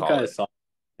you call it. I saw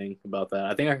something about that.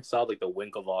 I think I saw like the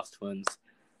Winklevoss twins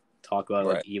talk about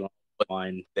like Elon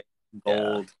mine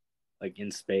gold like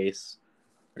in space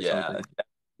or something.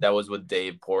 That was with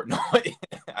Dave Portnoy.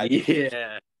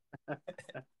 Yeah.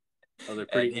 Those are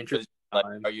pretty interesting. Like,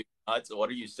 are you nuts? What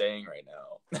are you saying right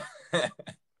now?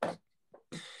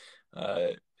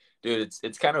 Dude,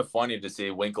 it's kind of funny to see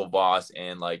Winklevoss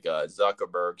and like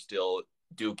Zuckerberg still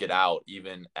duke it out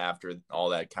even after all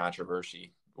that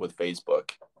controversy with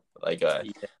Facebook. Like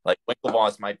like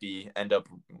Winklevoss might end up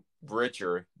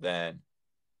richer than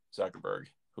Zuckerberg.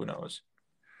 Who knows?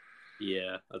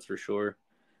 Yeah, that's for sure.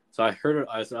 So I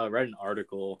read an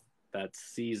article that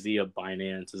CZ of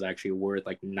Binance is actually worth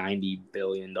like $90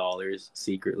 billion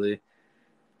secretly.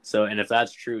 So, and if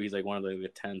that's true, he's like one of the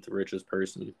 10th richest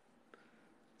person.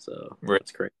 So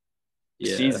that's crazy.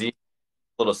 Yeah. CZ, a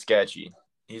little sketchy.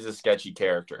 He's a sketchy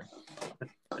character.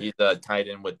 He's tied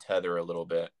in with Tether a little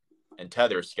bit, and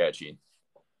Tether's sketchy.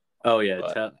 Oh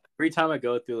yeah, every time I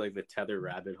go through like the Tether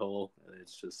rabbit hole,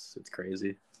 it's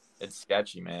crazy. It's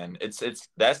sketchy, man.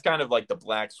 That's kind of like the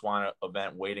black swan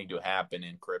event waiting to happen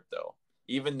in crypto.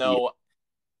 Even though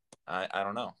I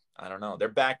don't know. They're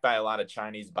backed by a lot of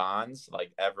Chinese bonds,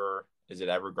 like is it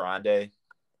Evergrande?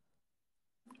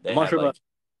 I'm not sure about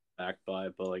backed by,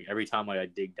 but like every time like I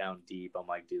dig down deep, I'm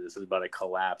like, dude, this is about to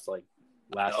collapse like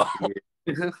last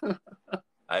year.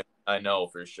 I know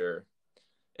for sure.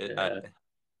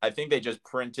 I think they just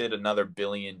printed another $1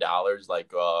 billion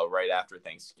like right after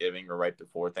Thanksgiving or right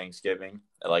before Thanksgiving,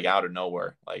 like out of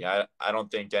nowhere. Like I don't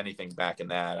think anything's backing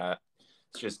that.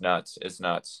 It's just nuts. It's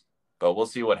nuts. But we'll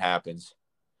see what happens.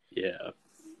 Yeah.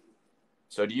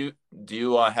 So do you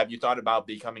have you thought about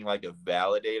becoming like a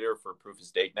validator for proof of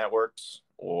stake networks,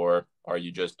 or are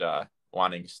you just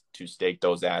wanting to stake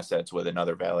those assets with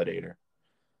another validator?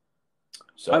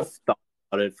 So I've thought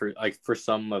about it for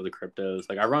some of the cryptos.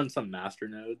 Like I run some master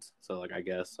nodes, so like I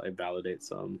guess I validate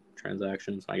some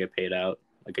transactions. I get paid out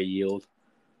like a yield.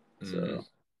 So,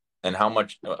 and how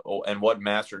much? And what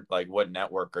what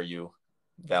network are you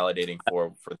validating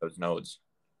for those nodes?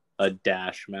 A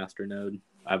Dash master node.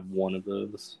 I have one of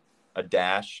those. A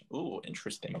Dash? Ooh,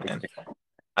 interesting, man.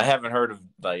 I haven't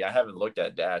looked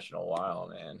at Dash in a while,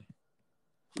 man.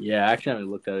 Yeah, actually I haven't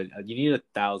looked at it. You need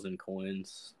 1,000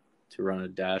 coins to run a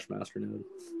Dash master node.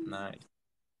 Nice.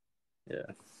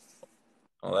 Yeah.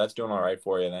 Well, that's doing all right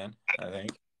for you then, I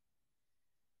think.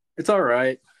 It's all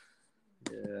right.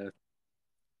 Yeah.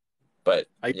 But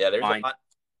there's a lot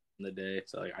in the day,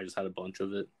 so like I just had a bunch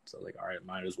of it. So like, all right,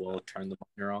 might as well turn the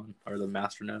miner on or the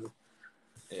master node.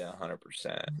 Yeah,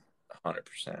 100%,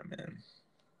 man.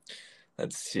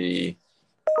 Let's see.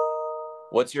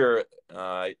 What's your?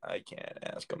 I can't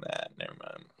ask them that. Never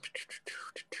mind.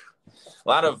 A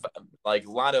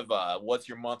lot of what's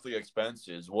your monthly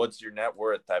expenses? What's your net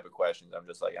worth type of questions. I'm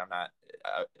just like, I'm not.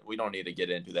 We don't need to get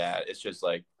into that. It's just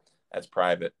like that's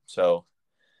private. So,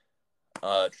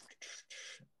 how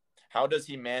does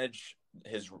he manage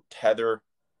his tether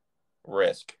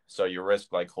risk? So you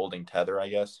risk like holding tether, I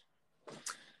guess.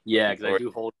 Yeah, because I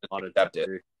do hold a lot of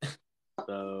tether.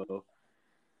 So,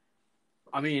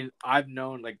 I mean, I've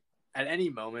known like at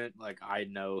any moment, like I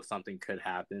know something could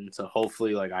happen. So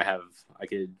hopefully, like I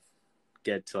could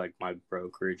get to like my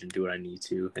brokerage and do what I need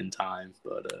to in time.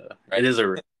 But It is a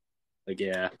risk.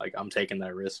 Like I'm taking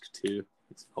that risk too.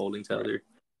 It's holding tether.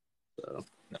 So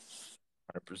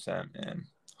 100%, man.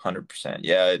 100%.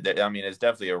 Yeah, I mean, it's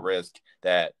definitely a risk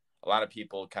that a lot of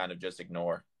people kind of just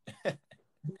ignore.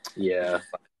 Yeah.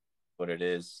 What it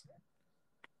is.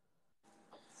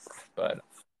 But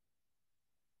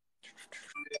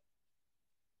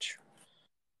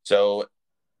so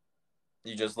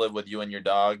you just live with you and your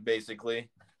dog, basically?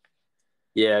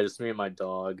 Yeah, just me and my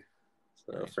dog.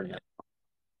 So Nice, for man. now.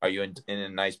 Are you in a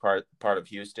nice part of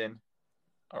Houston?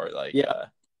 Or like Yeah,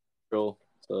 cool.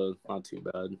 So not too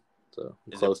bad. So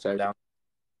I'm is close it to down?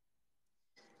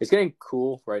 It's getting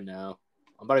cool right now.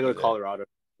 I'm about to go to Is it? Colorado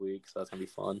next week, so that's gonna be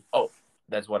fun. Oh,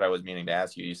 that's what I was meaning to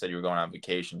ask you. You said you were going on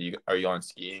vacation. Are you going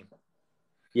skiing?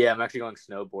 Yeah, I'm actually going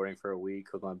snowboarding for a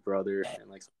week with my brother and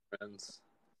like some friends.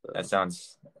 So, That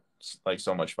sounds like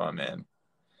so much fun, man.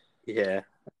 yeah.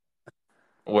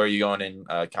 Where are you going in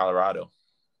Colorado?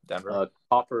 Denver?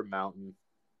 Copper Mountain.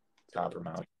 Copper So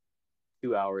Mountain.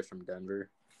 2 hours from Denver.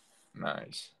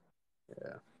 Nice.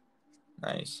 Yeah.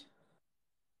 Nice.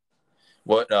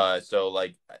 What so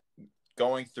like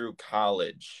going through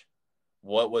college,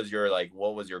 what was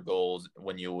your goals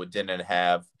when you didn't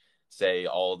have, say,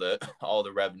 all the all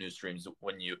the revenue streams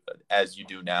when you as you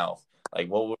do now? Like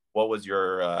what was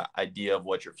your idea of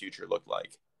what your future looked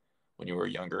like when you were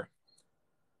younger?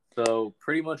 So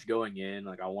pretty much going in,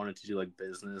 like I wanted to do like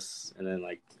business, and then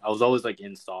like I was always like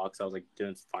in stocks. I was like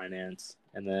doing finance,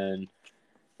 and then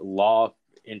law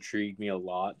intrigued me a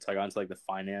lot. So I got into like the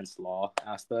finance law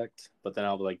aspect, but then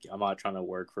I was like, I'm not trying to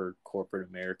work for corporate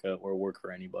America or work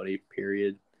for anybody,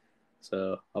 period.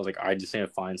 So I was like, I just need to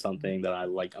find something that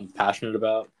I'm passionate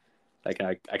about. I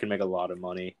can make a lot of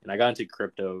money, and I got into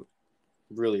crypto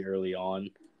really early on,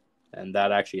 and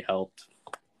that actually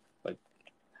like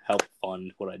help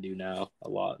fund what I do now a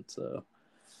lot. So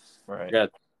Right. yeah,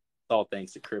 it's all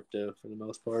thanks to crypto for the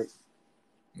most part.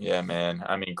 Yeah, man.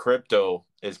 I mean, crypto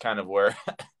is kind of where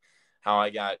how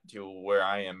I got to where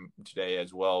I am today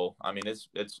as well. I mean, it's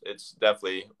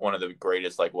definitely one of the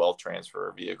greatest like wealth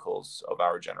transfer vehicles of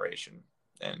our generation,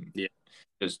 and Yeah.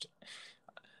 just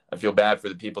I feel bad for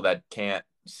the people that can't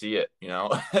see it. You know,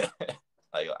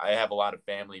 like I have a lot of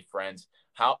family friends.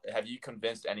 How have you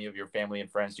convinced any of your family and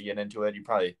friends to get into it? You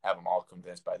probably have them all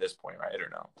convinced by this point, right? Or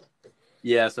no?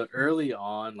 Yeah, so early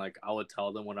on, like I would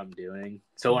tell them what I'm doing.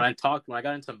 So when I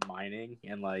got into mining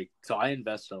and like, so I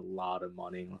invested a lot of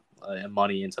money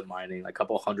into mining, like a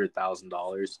couple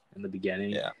 $100,000 in the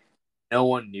beginning. Yeah. No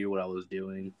one knew what I was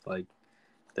doing. Like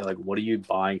they're like, "What are you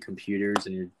buying computers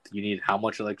and you need how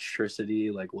much electricity?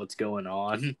 Like what's going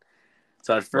on?"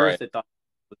 So at Right. first they thought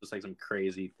it was just like some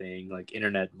crazy thing, like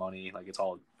internet money, like it's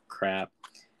all crap.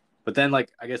 But then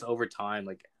like I guess over time,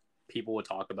 like people would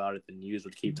talk about it, the news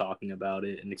would keep talking about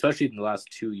it, and especially in the last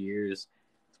 2 years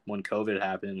when COVID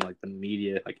happened, like the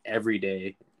media, like every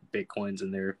day, Bitcoin's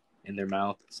in their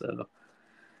mouth. So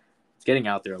it's getting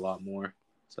out there a lot more.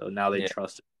 So now they Yeah.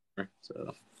 trust it more.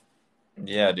 So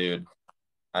Yeah, dude.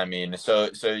 I mean, so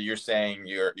you're saying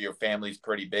your family's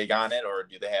pretty big on it, or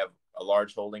do they have a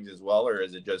large holdings as well, or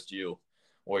is it just you,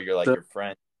 or you're like so your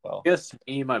friend? Well, I guess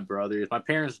me and my brothers, my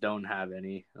parents don't have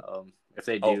any. If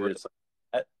they oh, do, really? it's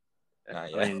Not I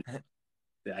yet. mean,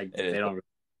 It they is. don't.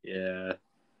 Yeah,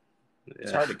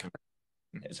 It's yeah. hard to.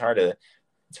 It's hard to.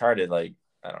 It's hard to like.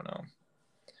 I don't know.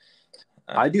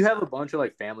 I do have a bunch of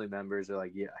like family members that are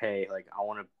like, yeah, hey, like I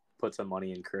want to put some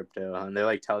money in crypto, and they're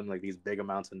like telling me like these big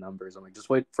amounts of numbers. I'm like, just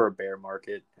wait for a bear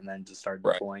market and then just start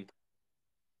Right. deploying.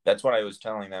 That's what I was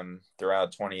telling them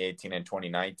throughout 2018 and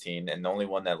 2019, and the only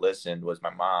one that listened was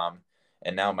my mom.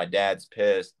 And now my dad's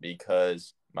pissed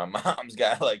because my mom's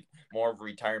got like more of a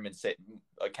retirement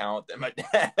account than my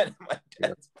dad. My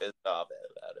dad's pissed off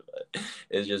about it, but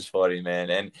it's just funny, man.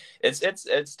 And it's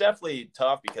definitely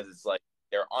tough because it's like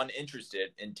they're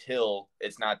uninterested until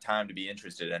it's not time to be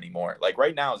interested anymore. Like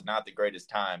right now is not the greatest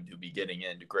time to be getting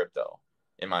into crypto,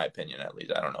 in my opinion, at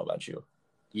least. I don't know about you.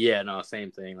 Yeah, no,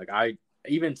 same thing. Like I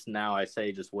even now I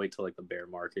say just wait till like the bear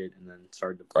market and then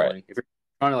start Right. deploying. If you're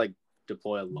trying to like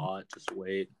deploy a lot, just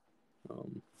wait.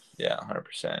 Yeah,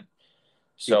 100%. Be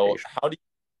So patient. how do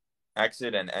you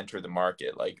exit and enter the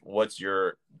market? Like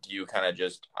do you kind of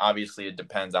just, obviously it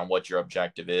depends on what your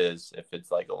objective is, if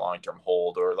it's like a long-term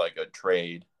hold or like a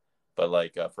trade. But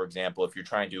like, for example, if you're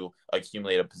trying to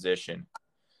accumulate a position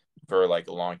for like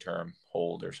a long-term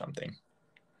hold or something.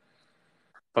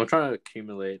 If I'm trying to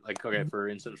accumulate, like, okay, for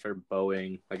instance, for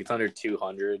Boeing, like it's under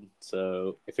 200.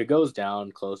 So if it goes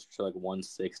down closer to like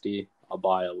 160, I'll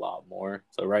buy a lot more.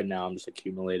 So right now I'm just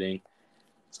accumulating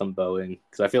some Boeing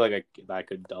because I feel like that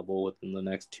could double within the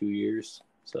next 2 years.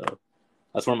 So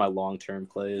that's one of my long-term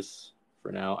plays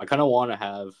for now. I kind of want to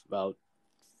have about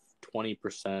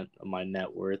 20% of my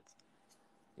net worth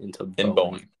into in Boeing.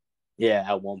 Boeing. Yeah,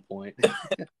 at one point.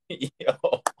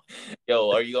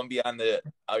 Yo, are you gonna be on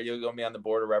the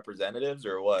board of representatives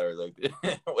or what? Or like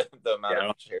with the amount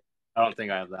of shares? I don't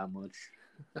think I have that much.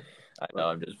 I know,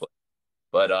 I'm just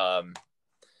playing.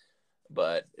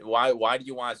 But why do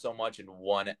you want so much in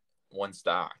one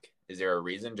stock? Is there a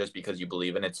reason? Just because you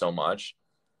believe in it so much?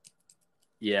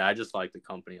 Yeah, I just like the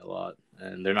company a lot,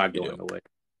 and they're not going away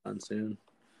soon.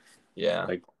 Yeah.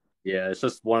 Like, yeah, it's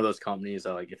just one of those companies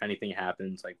that, like, if anything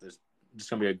happens, like, there's just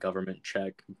gonna be a government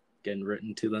check getting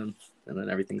written to them, and then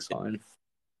everything's fine.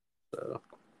 So,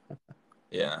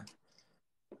 yeah.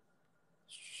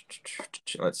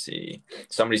 Let's see.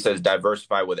 Somebody says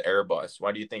diversify with Airbus.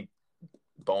 Why do you think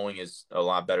Boeing is a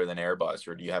lot better than Airbus,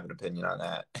 or do you have an opinion on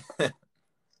that?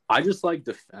 I just like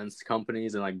defense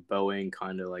companies, and like Boeing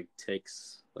kind of like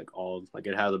takes like all, like,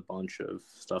 it has a bunch of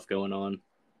stuff going on.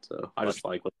 So I just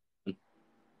like what. Yeah.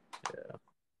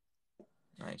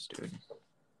 Nice, dude.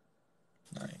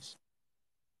 Nice.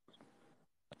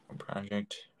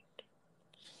 Project.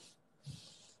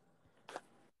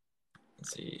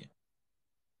 Let's see.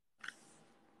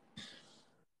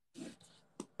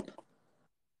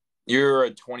 You're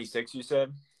 26, you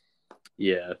said?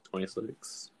 Yeah,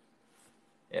 26.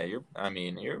 Yeah, you're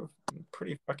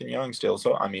pretty fucking young still.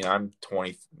 So, I mean, I'm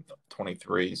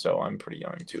 23, so I'm pretty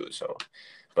young too. So,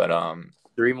 but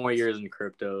 3 more years in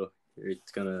crypto,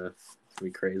 it's gonna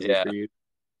be crazy for you.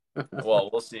 Well,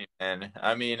 we'll see, man.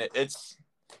 I mean, it's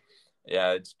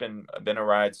been a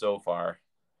ride so far.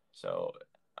 So,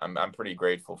 I'm pretty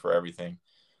grateful for everything.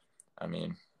 I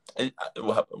mean,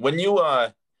 when you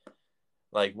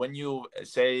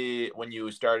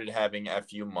started having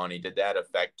FU money, did that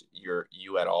affect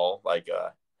you at all, like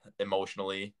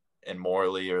emotionally and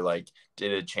morally, or like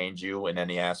did it change you in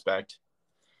any aspect?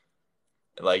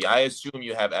 Like, I assume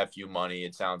you have FU money.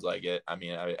 It sounds like it. I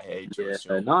mean, I hate to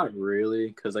assume. Not really,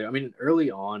 because like, I mean,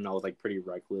 early on I was like pretty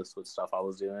reckless with stuff I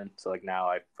was doing. So like now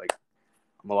I'm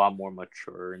a lot more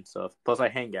mature and stuff. Plus I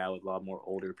hang out with a lot more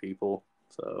older people.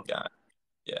 So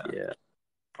yeah.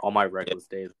 All my reckless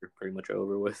days are pretty much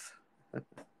over with.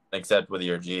 Except with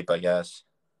your Jeep, I guess.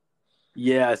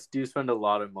 Yeah, I do spend a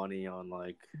lot of money on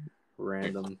like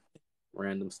random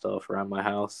stuff around my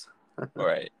house.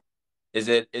 Right. Is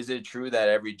it true that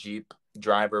every Jeep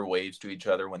driver waves to each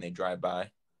other when they drive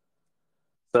by?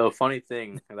 So funny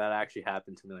thing, that actually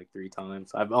happened to me like 3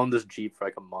 times. I've owned this Jeep for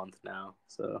like a month now,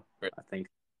 so I think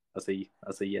that's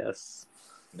a yes.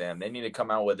 Damn, they need to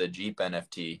come out with a Jeep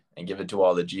NFT and give it to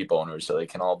all the Jeep owners so they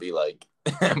can all be like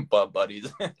buddies.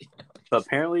 So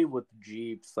apparently with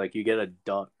Jeeps, like, you get a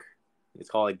duck. It's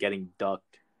called like getting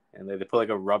ducked, and they put like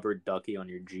a rubber ducky on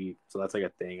your Jeep. So that's like a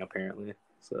thing apparently.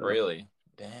 So really?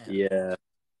 Damn. Yeah,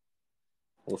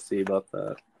 we'll see about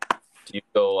that. Do you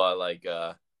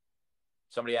go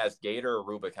somebody asked Gator or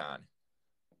Rubicon?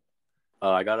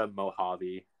 I got a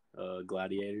Mojave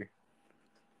Gladiator.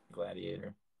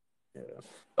 Gladiator. Yeah.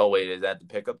 Oh wait, is that the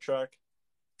pickup truck?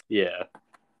 Yeah.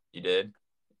 You did?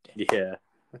 Yeah.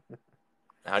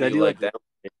 How do you like that?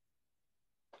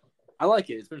 I like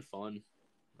it. It's been fun.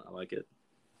 I like it.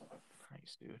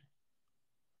 Nice, dude.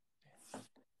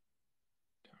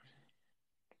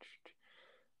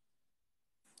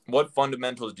 What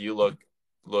fundamentals do you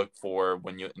look for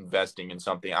when you're investing in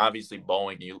something? Obviously,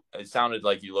 Boeing. It sounded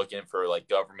like you looking for like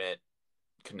government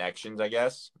connections, I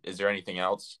guess. Is there anything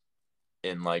else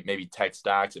in like maybe tech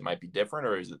stocks? It might be different,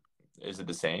 or is it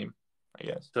the same? I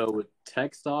guess. So with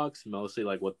tech stocks, mostly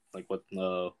what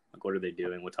are they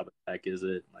doing? What type of tech is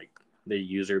it? Like their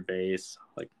user base,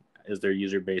 like is their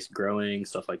user base growing?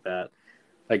 Stuff like that.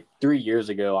 Like 3 years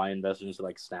ago, I invested into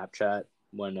like Snapchat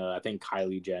when I think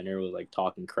Kylie Jenner was like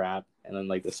talking crap, and then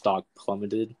like the stock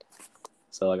plummeted.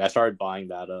 So like I started buying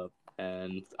that up,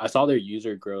 and I saw their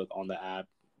user growth on the app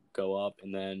go up,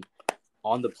 and then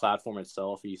on the platform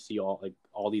itself, you see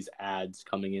all these ads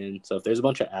coming in. So if there's a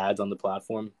bunch of ads on the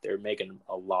platform, they're making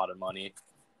a lot of money.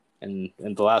 And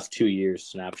in the last 2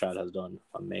 years, Snapchat has done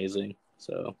amazing.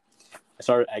 So I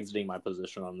started exiting my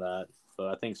position on that. But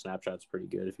I think Snapchat's pretty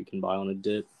good if you can buy on a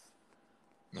dip.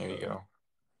 There you go.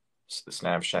 It's the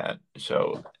Snapchat.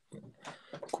 So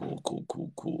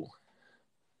cool.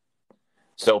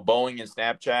 So Boeing and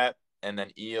Snapchat, and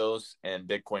then EOS and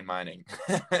Bitcoin mining,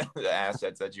 the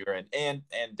assets that you're in, and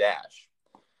Dash.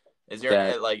 Is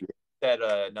there like that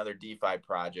another DeFi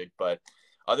project? But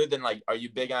other than like, are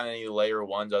you big on any layer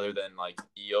ones other than like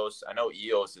EOS? I know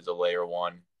EOS is a layer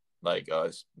one, like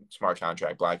smart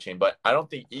contract blockchain, but I don't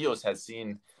think EOS has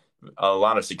seen a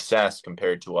lot of success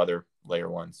compared to other layer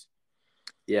ones.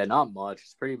 Yeah, not much.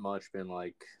 It's pretty much been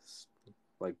like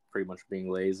pretty much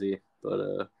being lazy.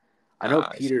 But I know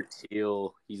Peter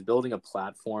Thiel, he's building a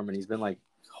platform and he's been like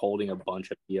holding a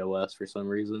bunch of POS for some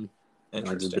reason.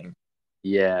 Interesting.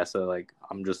 Yeah, so like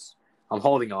I'm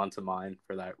holding on to mine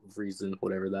for that reason,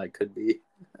 whatever that could be.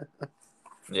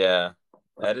 Yeah,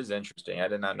 that is interesting. I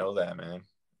did not know that, man.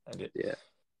 Yeah.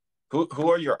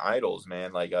 Who are your idols,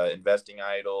 man? Like investing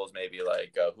idols, maybe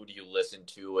like who do you listen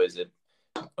to? Is it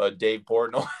Dave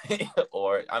Portnoy?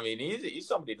 Or I mean, he's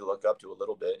somebody to look up to a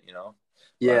little bit, you know.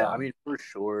 Yeah, I mean, for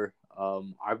sure.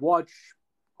 I watch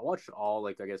all,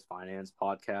 like, I guess, finance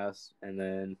podcasts, and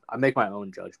then I make my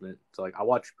own judgment. So like I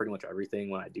watch pretty much everything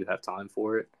when I do have time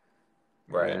for it.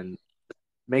 Right. And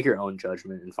make your own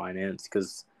judgment in finance,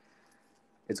 because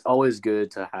it's always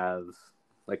good to have,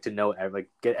 like, to know, like,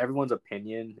 get everyone's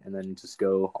opinion and then just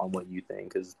go on what you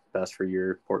think is best for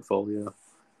your portfolio.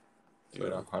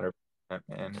 Dude, 100%,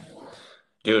 man.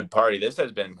 Dude, Party, this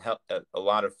has been a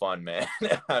lot of fun, man.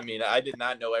 I mean, I did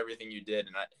not know everything you did,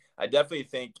 and I definitely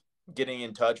think getting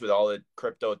in touch with all the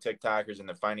crypto TikTokers and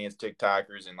the finance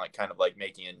TikTokers and like kind of like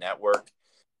making a network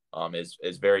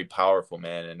is very powerful,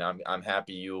 man. And I'm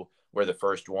happy you were the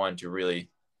first one to really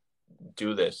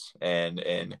do this and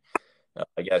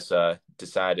I guess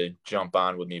decide to jump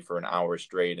on with me for an hour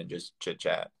straight and just chit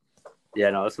chat. Yeah,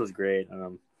 no, this was great.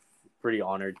 Pretty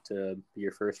honored to be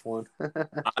your first one.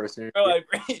 Honored.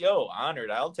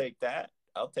 I'll take that.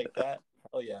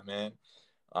 Hell yeah, man.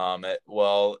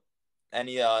 Well,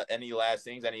 any last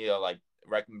things? Any like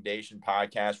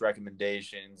podcast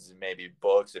recommendations? Maybe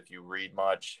books if you read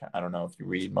much. I don't know if you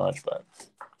read much, but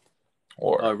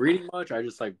or reading much. I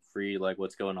just like read like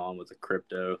what's going on with the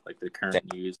crypto, like the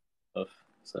current news stuff.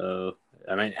 So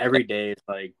I mean, every day it's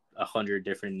like 100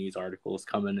 different news articles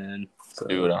coming in. So.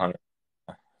 Dude, 100.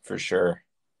 For sure.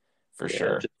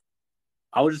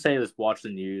 I would just say just watch the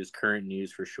news, current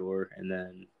news for sure, and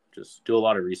then just do a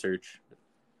lot of research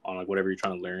on like whatever you're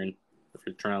trying to learn. If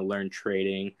you're trying to learn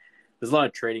trading, there's a lot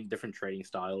of different trading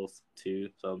styles too.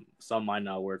 So some might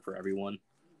not work for everyone.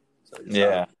 So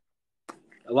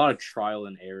a lot of trial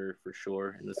and error for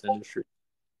sure in this industry.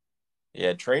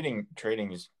 Yeah,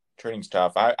 trading's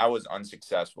tough. I was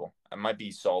unsuccessful. I might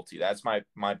be salty. That's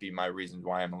might be my reasons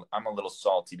why I'm a little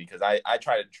salty, because I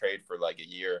tried to trade for like a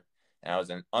year and I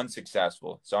was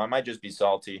unsuccessful. So I might just be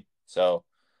salty. So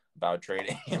about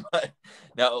trading, but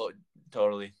no,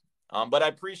 totally. But I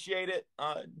appreciate it,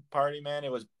 Party, man.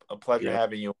 It was a pleasure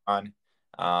having you on.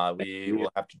 We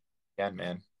will have to do it again,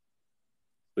 man.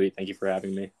 Sweet. Thank you for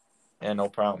having me. Yeah, no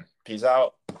problem. Peace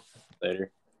out.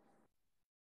 Later.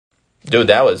 Dude,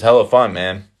 that was hella fun,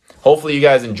 man. Hopefully you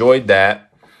guys enjoyed that.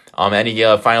 Any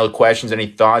final questions, any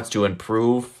thoughts to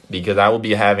improve? Because I will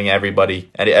be having every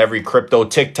crypto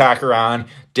TikToker on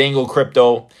Dingle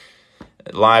Crypto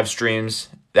live streams.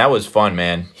 That was fun,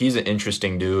 man. He's an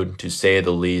interesting dude, to say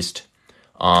the least.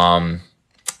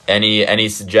 Any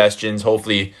suggestions?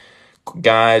 Hopefully,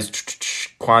 guys,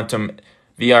 Quantum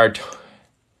VR.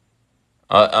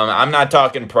 I'm not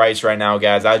talking price right now,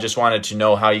 guys. I just wanted to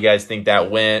know how you guys think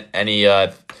that went.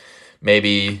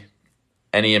 Maybe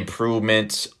any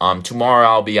improvements. Tomorrow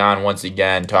I'll be on once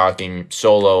again talking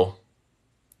solo.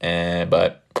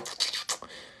 But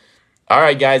all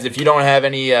right, guys, if you don't have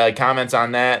any comments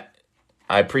on that,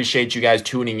 I appreciate you guys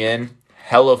tuning in.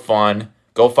 Hella fun.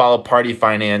 Go follow Party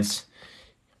Finance.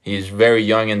 He's very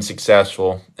young and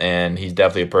successful, and he's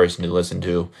definitely a person to listen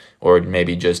to, or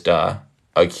maybe just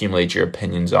accumulate your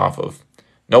opinions off of.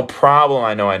 No problem.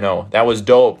 I know. That was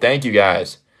dope. Thank you,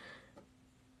 guys.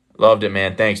 Loved it,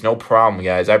 man. Thanks. No problem,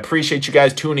 guys. I appreciate you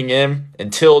guys tuning in.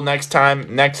 Until next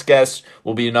time, next guest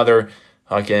will be another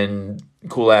fucking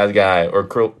cool-ass guy or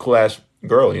cool-ass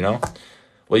girl, you know?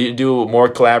 Will you do more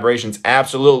collaborations?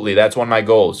 Absolutely. That's one of my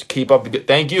goals. Keep up the good.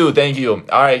 Thank you.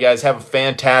 All right, guys. Have a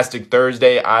fantastic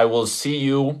Thursday. I will see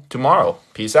you tomorrow.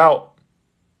 Peace out.